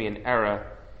antinomian error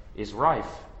is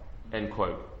rife. End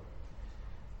quote.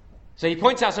 So he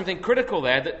points out something critical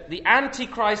there, that the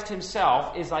Antichrist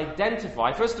himself is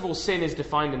identified. First of all, sin is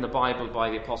defined in the Bible by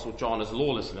the Apostle John as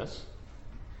lawlessness.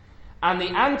 And the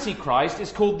Antichrist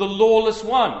is called the lawless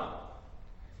one.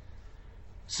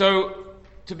 So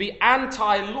to be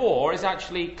anti-law is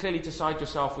actually clearly to side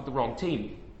yourself with the wrong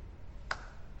team,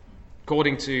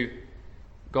 according to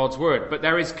God's word. But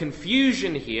there is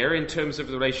confusion here in terms of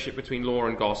the relationship between law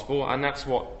and gospel, and that's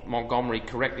what Montgomery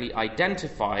correctly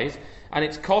identifies. And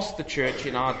it's cost the church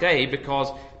in our day, because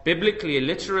biblically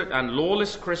illiterate and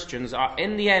lawless Christians are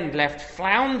in the end left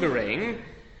floundering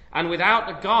and without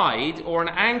a guide or an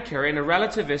anchor in a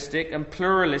relativistic and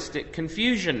pluralistic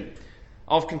confusion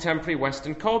of contemporary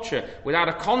Western culture. Without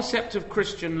a concept of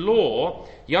Christian law,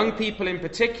 young people in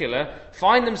particular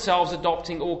find themselves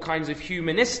adopting all kinds of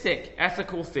humanistic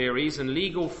ethical theories and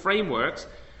legal frameworks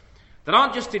that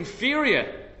aren't just inferior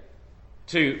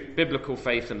to biblical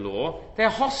faith and law, they're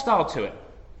hostile to it.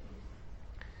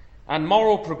 And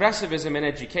moral progressivism in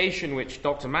education, which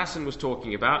Dr. Masson was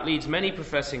talking about, leads many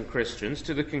professing Christians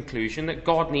to the conclusion that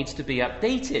God needs to be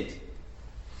updated,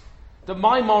 that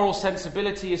my moral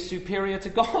sensibility is superior to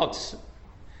God's,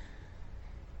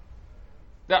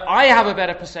 that I have a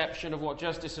better perception of what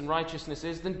justice and righteousness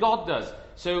is than God does,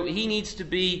 so he needs to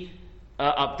be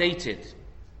updated.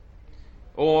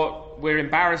 Or we're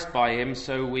embarrassed by him,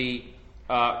 so we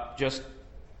just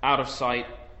out of sight,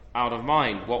 out of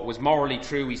mind. What was morally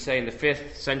true, we say, in the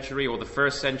 5th century or the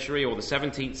 1st century or the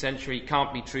 17th century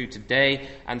can't be true today,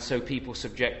 and so people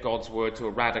subject God's word to a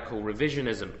radical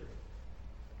revisionism.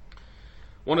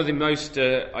 One of the most,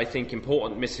 I think,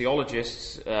 important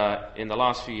missiologists in the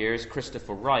last few years,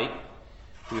 Christopher Wright,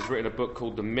 who has written a book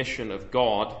called The Mission of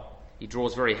God. He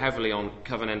draws very heavily on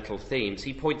covenantal themes.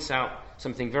 He points out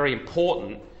something very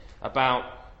important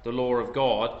about the law of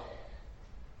God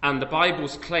and the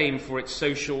Bible's claim for its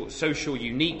social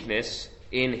uniqueness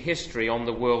in history on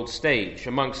the world stage,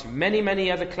 amongst many,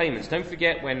 many other claimants. Don't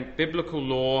forget, when biblical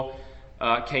law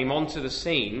came onto the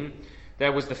scene,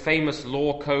 there was the famous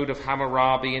law code of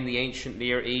Hammurabi in the ancient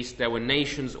Near East. There were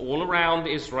nations all around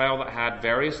Israel that had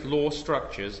various law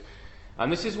structures.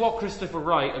 And this is what Christopher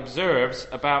Wright observes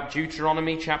about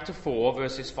Deuteronomy chapter 4,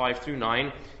 verses 5 through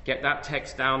 9. Get that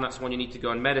text down, that's one you need to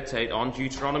go and meditate on.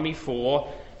 Deuteronomy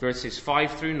 4, verses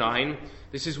 5 through 9.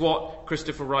 This is what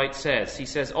Christopher Wright says. He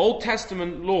says, Old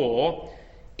Testament law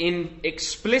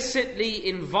explicitly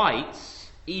invites,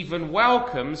 even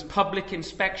welcomes, public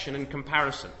inspection and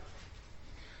comparison.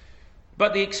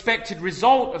 But the expected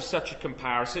result of such a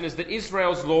comparison is that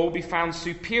Israel's law will be found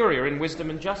superior in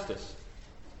wisdom and justice.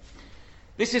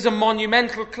 This is a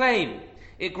monumental claim.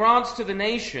 it grants to the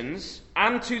nations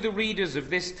and to the readers of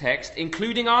this text,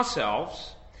 including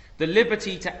ourselves, the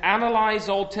liberty to analyze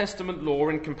Old Testament law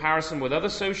in comparison with other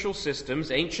social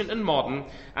systems, ancient and modern,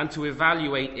 and to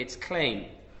evaluate its claim.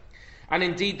 And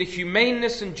indeed, the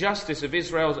humaneness and justice of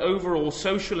Israel's overall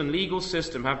social and legal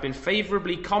system have been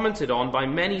favorably commented on by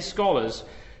many scholars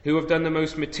who have done the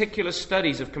most meticulous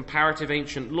studies of comparative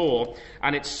ancient law,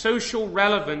 and its social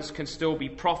relevance can still be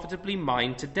profitably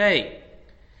mined today.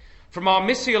 From our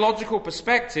missiological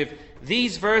perspective,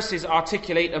 these verses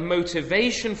articulate a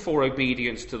motivation for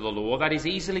obedience to the law that is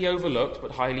easily overlooked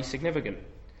but highly significant.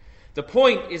 The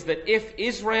point is that if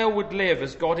Israel would live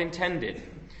as God intended,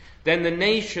 then the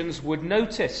nations would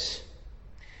notice.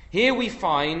 Here we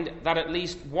find that at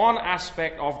least one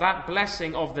aspect of that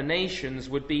blessing of the nations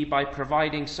would be by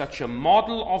providing such a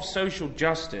model of social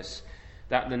justice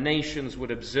that the nations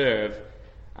would observe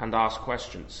and ask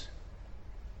questions.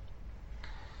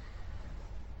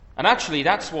 And actually,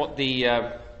 that's what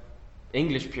the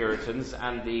English Puritans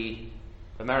and the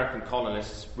American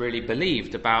colonists really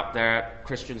believed about their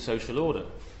Christian social order.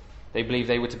 They believed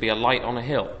they were to be a light on a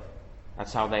hill.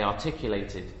 That's how they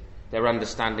articulated their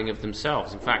understanding of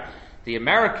themselves. In fact, the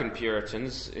American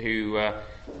Puritans who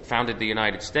founded the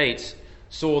United States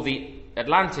saw the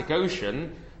Atlantic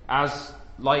Ocean as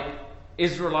like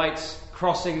Israelites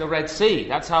crossing the Red Sea.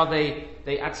 That's how they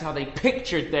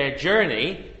pictured their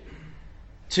journey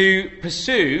to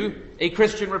pursue a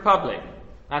Christian republic.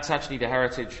 That's actually the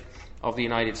heritage of the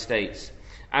United States.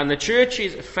 And the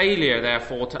church's failure,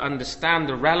 therefore, to understand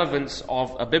the relevance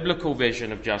of a biblical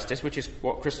vision of justice, which is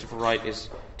what Christopher Wright is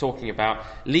talking about,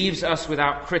 leaves us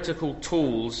without critical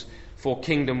tools for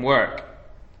kingdom work.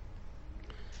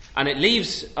 And it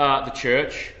leaves the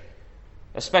church,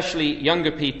 especially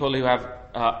younger people who have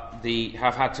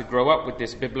had to grow up with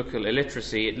this biblical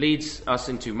illiteracy, it leads us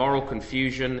into moral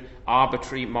confusion,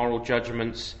 arbitrary moral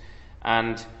judgments,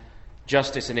 and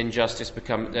justice and injustice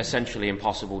become essentially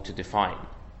impossible to define.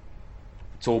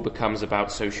 It all becomes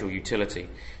about social utility.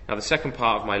 Now, the second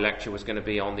part of my lecture was going to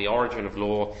be on the origin of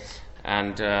law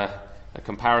and a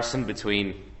comparison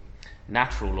between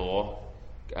natural law,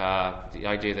 the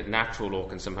idea that natural law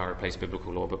can somehow replace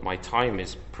biblical law, but my time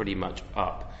is pretty much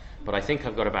up. But I think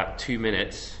I've got about 2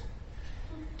 minutes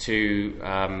to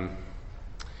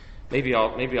maybe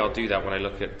I'll do that when I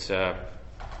look at.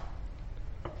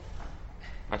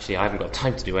 Actually, I haven't got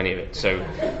time to do any of it. So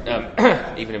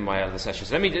even in my other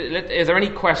sessions, are there any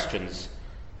questions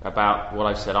about what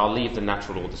I've said? I'll leave the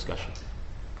natural law discussion.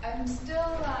 I'm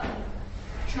still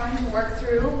trying to work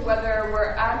through whether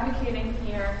we're advocating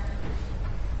here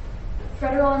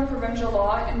federal and provincial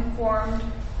law informed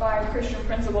by Christian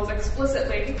principles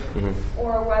explicitly,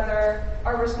 or whether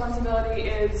our responsibility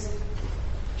is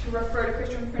to refer to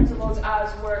Christian principles as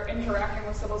we're interacting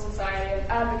with civil society and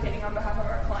advocating on behalf of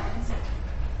our clients.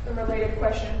 The related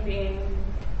question being,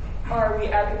 are we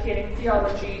advocating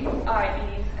theology,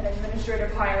 i.e. an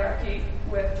administrative hierarchy,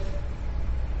 with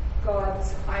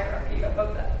God's hierarchy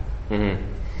above that?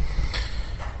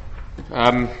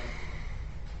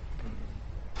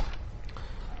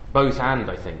 Both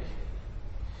and, I think.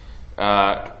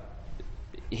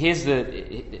 Here's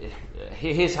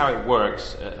how it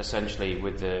works, essentially,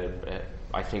 with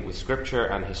I think with Scripture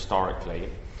and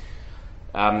historically.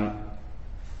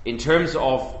 In terms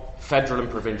of federal and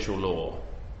provincial law,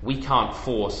 we can't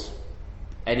force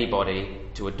anybody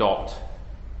to adopt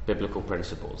biblical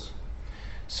principles.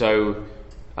 So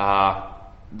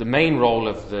the main role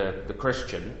of the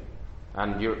Christian,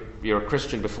 and you're a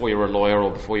Christian before you're a lawyer or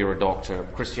before you're a doctor,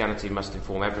 Christianity must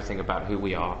inform everything about who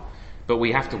we are, but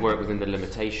we have to work within the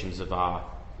limitations of our.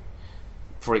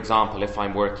 For example, if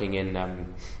I'm working in the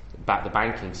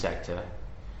banking sector,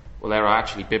 well, there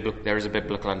is a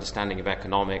biblical understanding of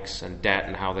economics and debt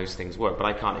and how those things work, but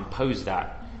I can't impose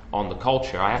that on the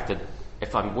culture. I have to,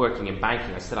 if I'm working in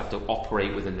banking, I still have to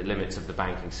operate within the limits of the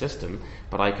banking system,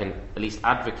 but I can at least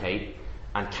advocate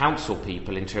and counsel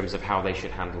people in terms of how they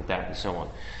should handle debt and so on.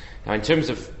 Now, in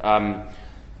terms of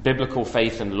biblical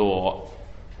faith and law,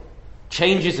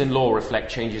 changes in law reflect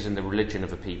changes in the religion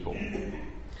of a people.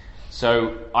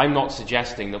 So I'm not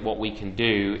suggesting that what we can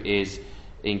do is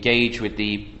engage with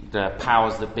the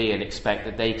powers that be and expect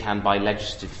that they can, by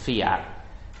legislative fiat,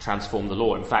 transform the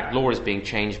law. In fact, law is being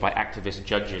changed by activist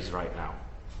judges right now.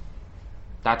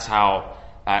 That's how,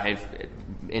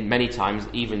 in many times,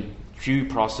 even due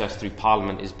process through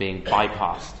Parliament is being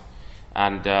bypassed.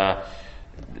 And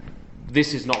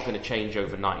this is not going to change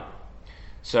overnight.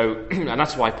 So, and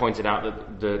that's why I pointed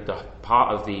out that the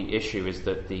part of the issue is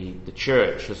that the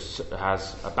church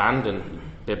has abandoned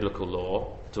biblical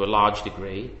law to a large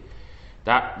degree,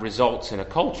 that results in a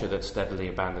culture that steadily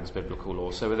abandons biblical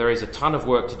law. So there is a ton of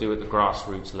work to do at the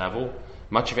grassroots level.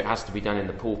 Much of it has to be done in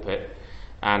the pulpit.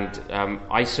 And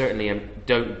I certainly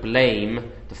don't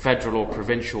blame the federal or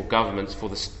provincial governments for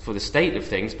the state of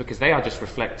things, because they are just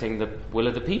reflecting the will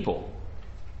of the people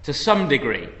to some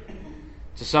degree.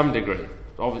 To some degree.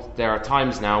 There are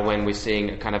times now when we're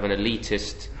seeing a kind of an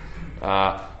elitist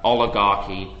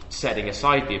oligarchy setting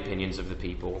aside the opinions of the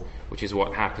people, which is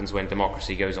what happens when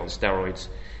democracy goes on steroids,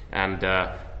 and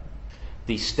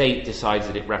the state decides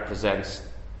that it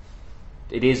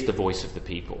is the voice of the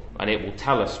people, and it will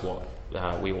tell us what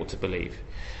we ought to believe.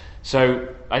 So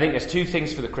I think there's two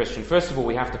things for the Christian. First of all,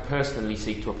 we have to personally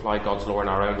seek to apply God's law in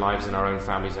our own lives, in our own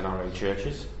families, in our own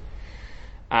churches.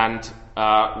 And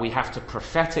we have to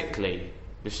prophetically,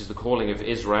 this is the calling of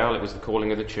Israel, it was the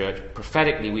calling of the church,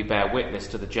 prophetically we bear witness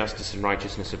to the justice and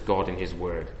righteousness of God in his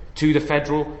word. To the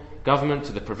federal government,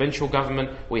 to the provincial government,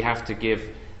 we have to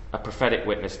give a prophetic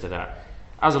witness to that.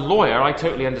 As a lawyer, I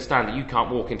totally understand that you can't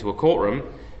walk into a courtroom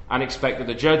and expect that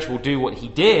the judge will do what he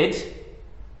did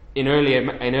in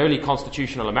early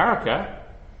constitutional America,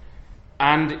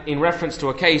 and in reference to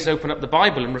a case, open up the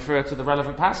Bible and refer to the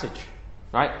relevant passage.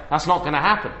 Right? That's not going to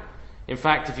happen. In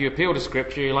fact, if you appeal to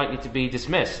Scripture, you're likely to be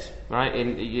dismissed. Right?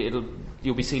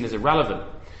 You'll be seen as irrelevant.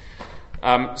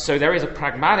 So there is a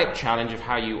pragmatic challenge of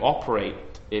how you operate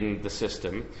in the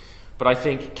system. But I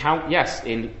think,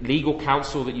 in legal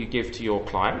counsel that you give to your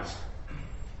clients,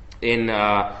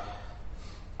 I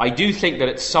do think that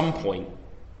at some point,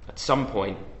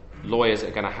 lawyers are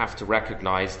going to have to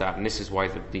recognize that, and this is why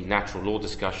the natural law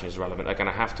discussion is relevant, are going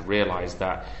to have to realize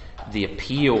that the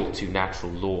appeal to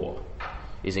natural law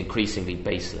is increasingly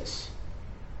baseless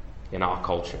in our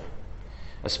culture.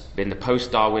 In the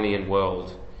post-Darwinian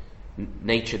world,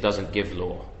 nature doesn't give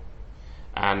law,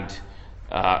 and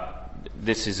the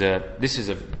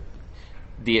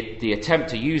attempt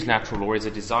to use natural law is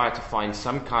a desire to find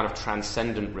some kind of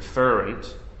transcendent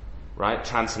referent, right,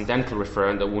 transcendental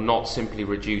referent that will not simply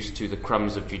reduce to the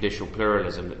crumbs of judicial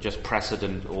pluralism, that just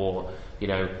precedent or,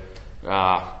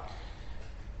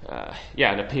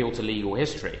 an appeal to legal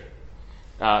history.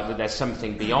 That there's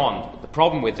something beyond. The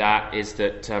problem with that is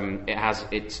that it has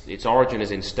its origin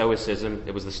is in Stoicism.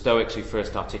 It was the Stoics who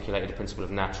first articulated the principle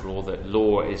of natural law, that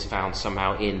law is found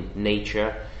somehow in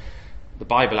nature. The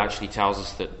Bible actually tells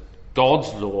us that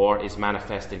God's law is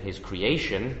manifest in his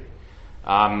creation,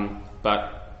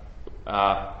 but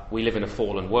we live in a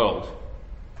fallen world.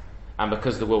 And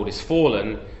because the world is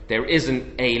fallen, there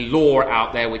isn't a law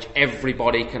out there which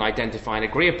everybody can identify and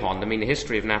agree upon. I mean, the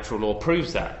history of natural law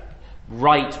proves that.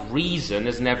 Right reason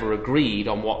has never agreed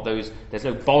on there's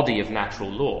no body of natural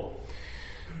law.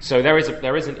 So there is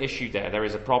an issue there. There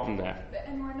is a problem there.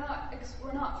 And we're not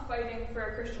fighting for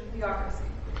a Christian theocracy.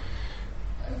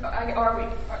 Are we?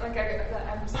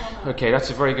 I'm still not. Okay, that's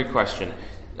a very good question.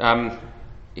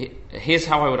 Here's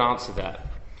how I would answer that.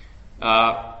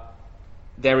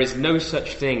 There is no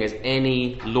such thing as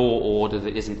any law order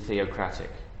that isn't theocratic.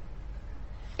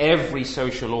 Every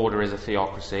social order is a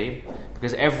theocracy,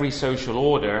 because every social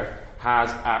order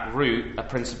has at root a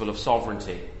principle of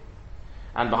sovereignty.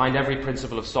 And behind every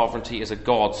principle of sovereignty is a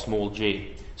God, small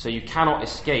g. So you cannot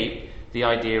escape the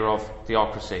idea of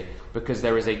theocracy, because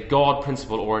there is a God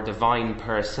principle or a divine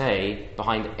per se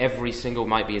behind every single,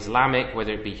 might be Islamic,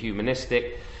 whether it be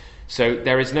humanistic. So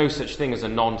there is no such thing as a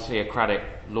non-theocratic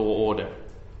law order.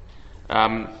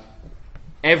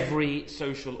 Every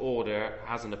social order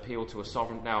has an appeal to a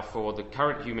sovereign. Now, for the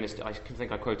current humanist, I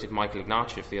think I quoted Michael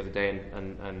Ignatieff the other day,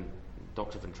 and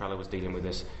Dr. Ventrella was dealing with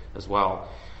this as well,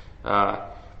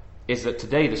 is that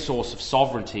today the source of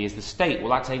sovereignty is the state.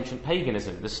 Well, that's ancient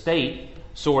paganism. The state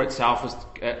saw itself as,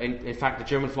 in fact, the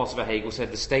German philosopher Hegel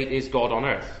said the state is God on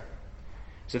earth.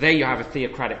 So there you have a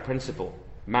theocratic principle.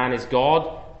 Man is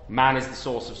God, man is the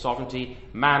source of sovereignty,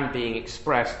 man being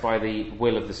expressed by the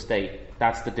will of the state.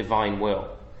 That's the divine will.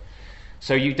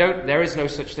 So there is no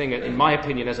such thing, in my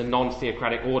opinion, as a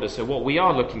non-theocratic order. So what we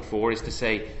are looking for is to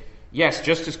say, yes,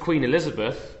 just as Queen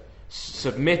Elizabeth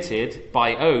submitted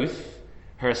by oath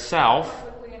herself,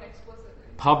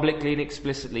 publicly and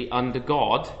explicitly under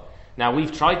God. Now,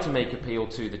 we've tried to make appeal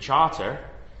to the Charter,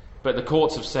 but the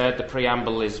courts have said the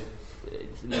preamble is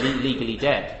legally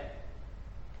dead.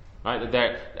 Right?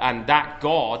 And that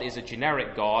God is a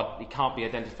generic God. He can't be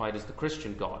identified as the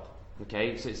Christian God.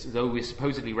 Okay, so though we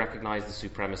supposedly recognize the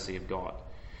supremacy of God.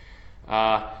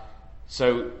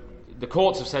 So the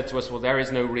courts have said to us, well, there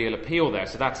is no real appeal there.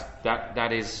 So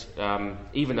that is,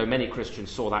 even though many Christians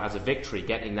saw that as a victory,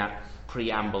 getting that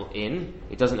preamble in,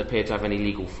 it doesn't appear to have any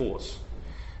legal force.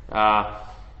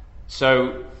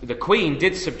 So the Queen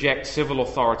did subject civil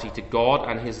authority to God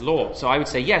and his law. So I would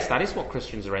say, yes, that is what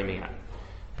Christians are aiming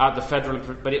at the federal,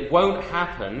 but it won't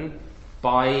happen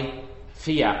by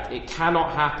fiat. It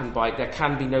cannot happen there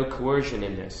can be no coercion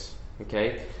in this.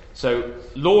 Okay? So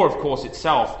law, of course,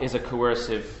 itself is a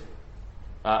coercive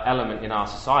element in our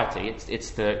society.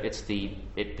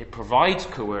 It provides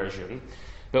coercion,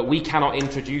 but we cannot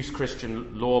introduce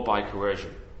Christian law by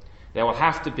coercion. There will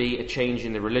have to be a change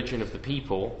in the religion of the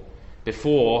people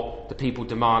before the people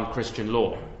demand Christian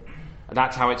law. And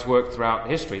that's how it's worked throughout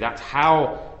history. That's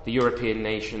how the European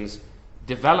nations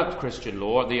developed Christian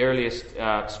law. The earliest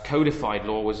codified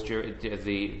law was during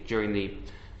the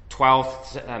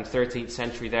 12th and 13th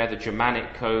century there, the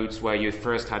Germanic codes, where you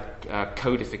first had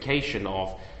codification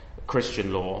of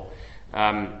Christian law.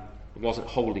 It wasn't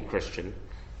wholly Christian,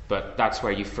 but that's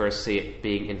where you first see it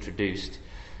being introduced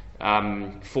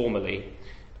formally.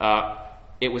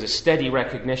 It was a steady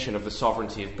recognition of the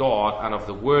sovereignty of God and of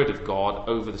the Word of God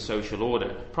over the social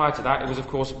order. Prior to that, it was, of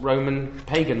course, Roman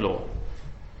pagan law.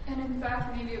 And in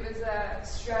fact, maybe it was a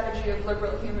strategy of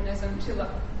liberal humanism to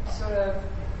sort of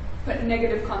put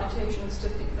negative connotations to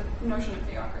the notion of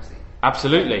theocracy.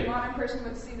 Absolutely. A modern person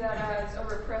would see that as a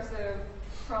repressive,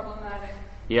 problematic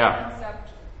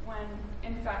concept, when,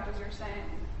 in fact, as you're saying,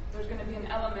 there's going to be an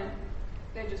element,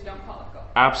 they just don't call it God.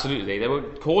 Absolutely. They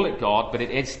would call it God, but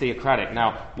it is theocratic.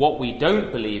 Now, what we don't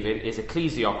believe in is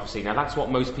ecclesiocracy. Now, that's what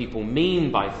most people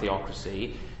mean by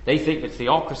theocracy. They think that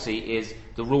theocracy is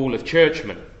the rule of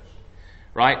churchmen,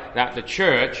 right? That the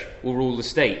church will rule the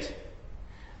state.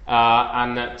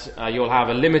 And that you'll have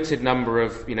a limited number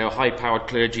of, high-powered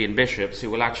clergy and bishops who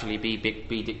will actually be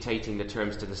dictating the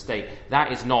terms to the state.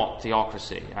 That is not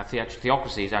theocracy.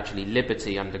 Theocracy is actually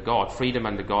liberty under God, freedom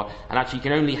under God, and actually you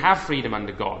can only have freedom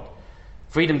under God.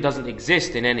 Freedom doesn't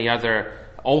exist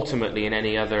ultimately in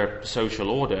any other social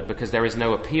order, because there is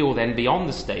no appeal then beyond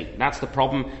the state. And that's the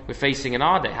problem we're facing in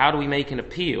our day. How do we make an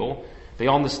appeal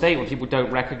beyond the state when people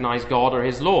don't recognize God or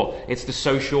his law? It's the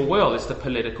social will, it's the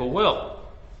political will.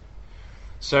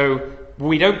 So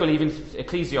we don't believe in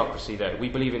ecclesiocracy, though. We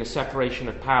believe in a separation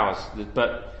of powers.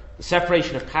 But the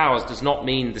separation of powers does not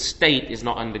mean the state is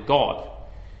not under God.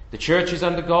 The church is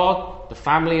under God, the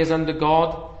family is under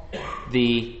God,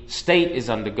 the state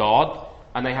is under God,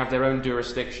 and they have their own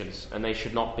jurisdictions, and they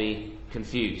should not be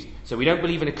confused. So we don't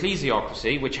believe in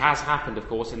ecclesiocracy, which has happened, of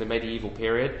course, in the medieval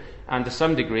period, and to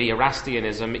some degree,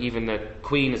 Erastianism, even the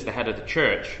Queen as the head of the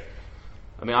church.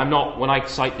 I mean, when I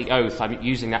cite the oath, I'm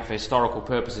using that for historical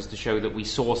purposes to show that we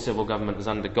saw civil government as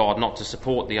under God, not to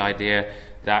support the idea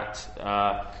that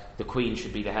the Queen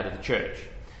should be the head of the church.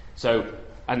 So,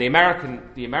 and the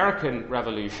American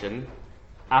Revolution,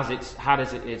 as it's had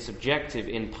as its objective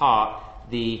in part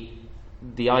the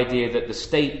idea that the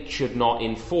state should not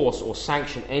enforce or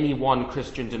sanction any one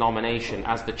Christian denomination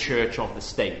as the church of the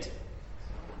state.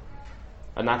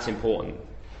 And that's important.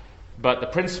 But the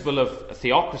principle of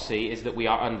theocracy is that we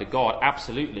are under God,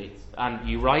 absolutely. And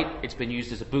you're right, it's been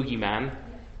used as a boogeyman to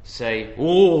say,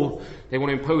 they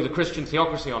want to impose a Christian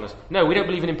theocracy on us. No, we don't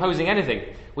believe in imposing anything.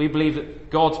 We believe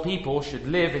that God's people should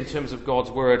live in terms of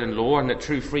God's word and law, and that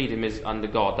true freedom is under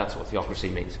God. That's what theocracy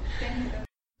means.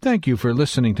 Thank you for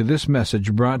listening to this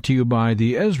message brought to you by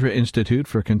the Ezra Institute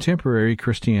for Contemporary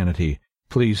Christianity.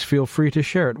 Please feel free to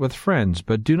share it with friends,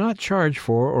 but do not charge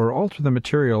for or alter the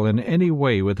material in any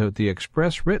way without the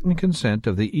express written consent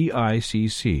of the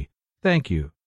EICC. Thank you.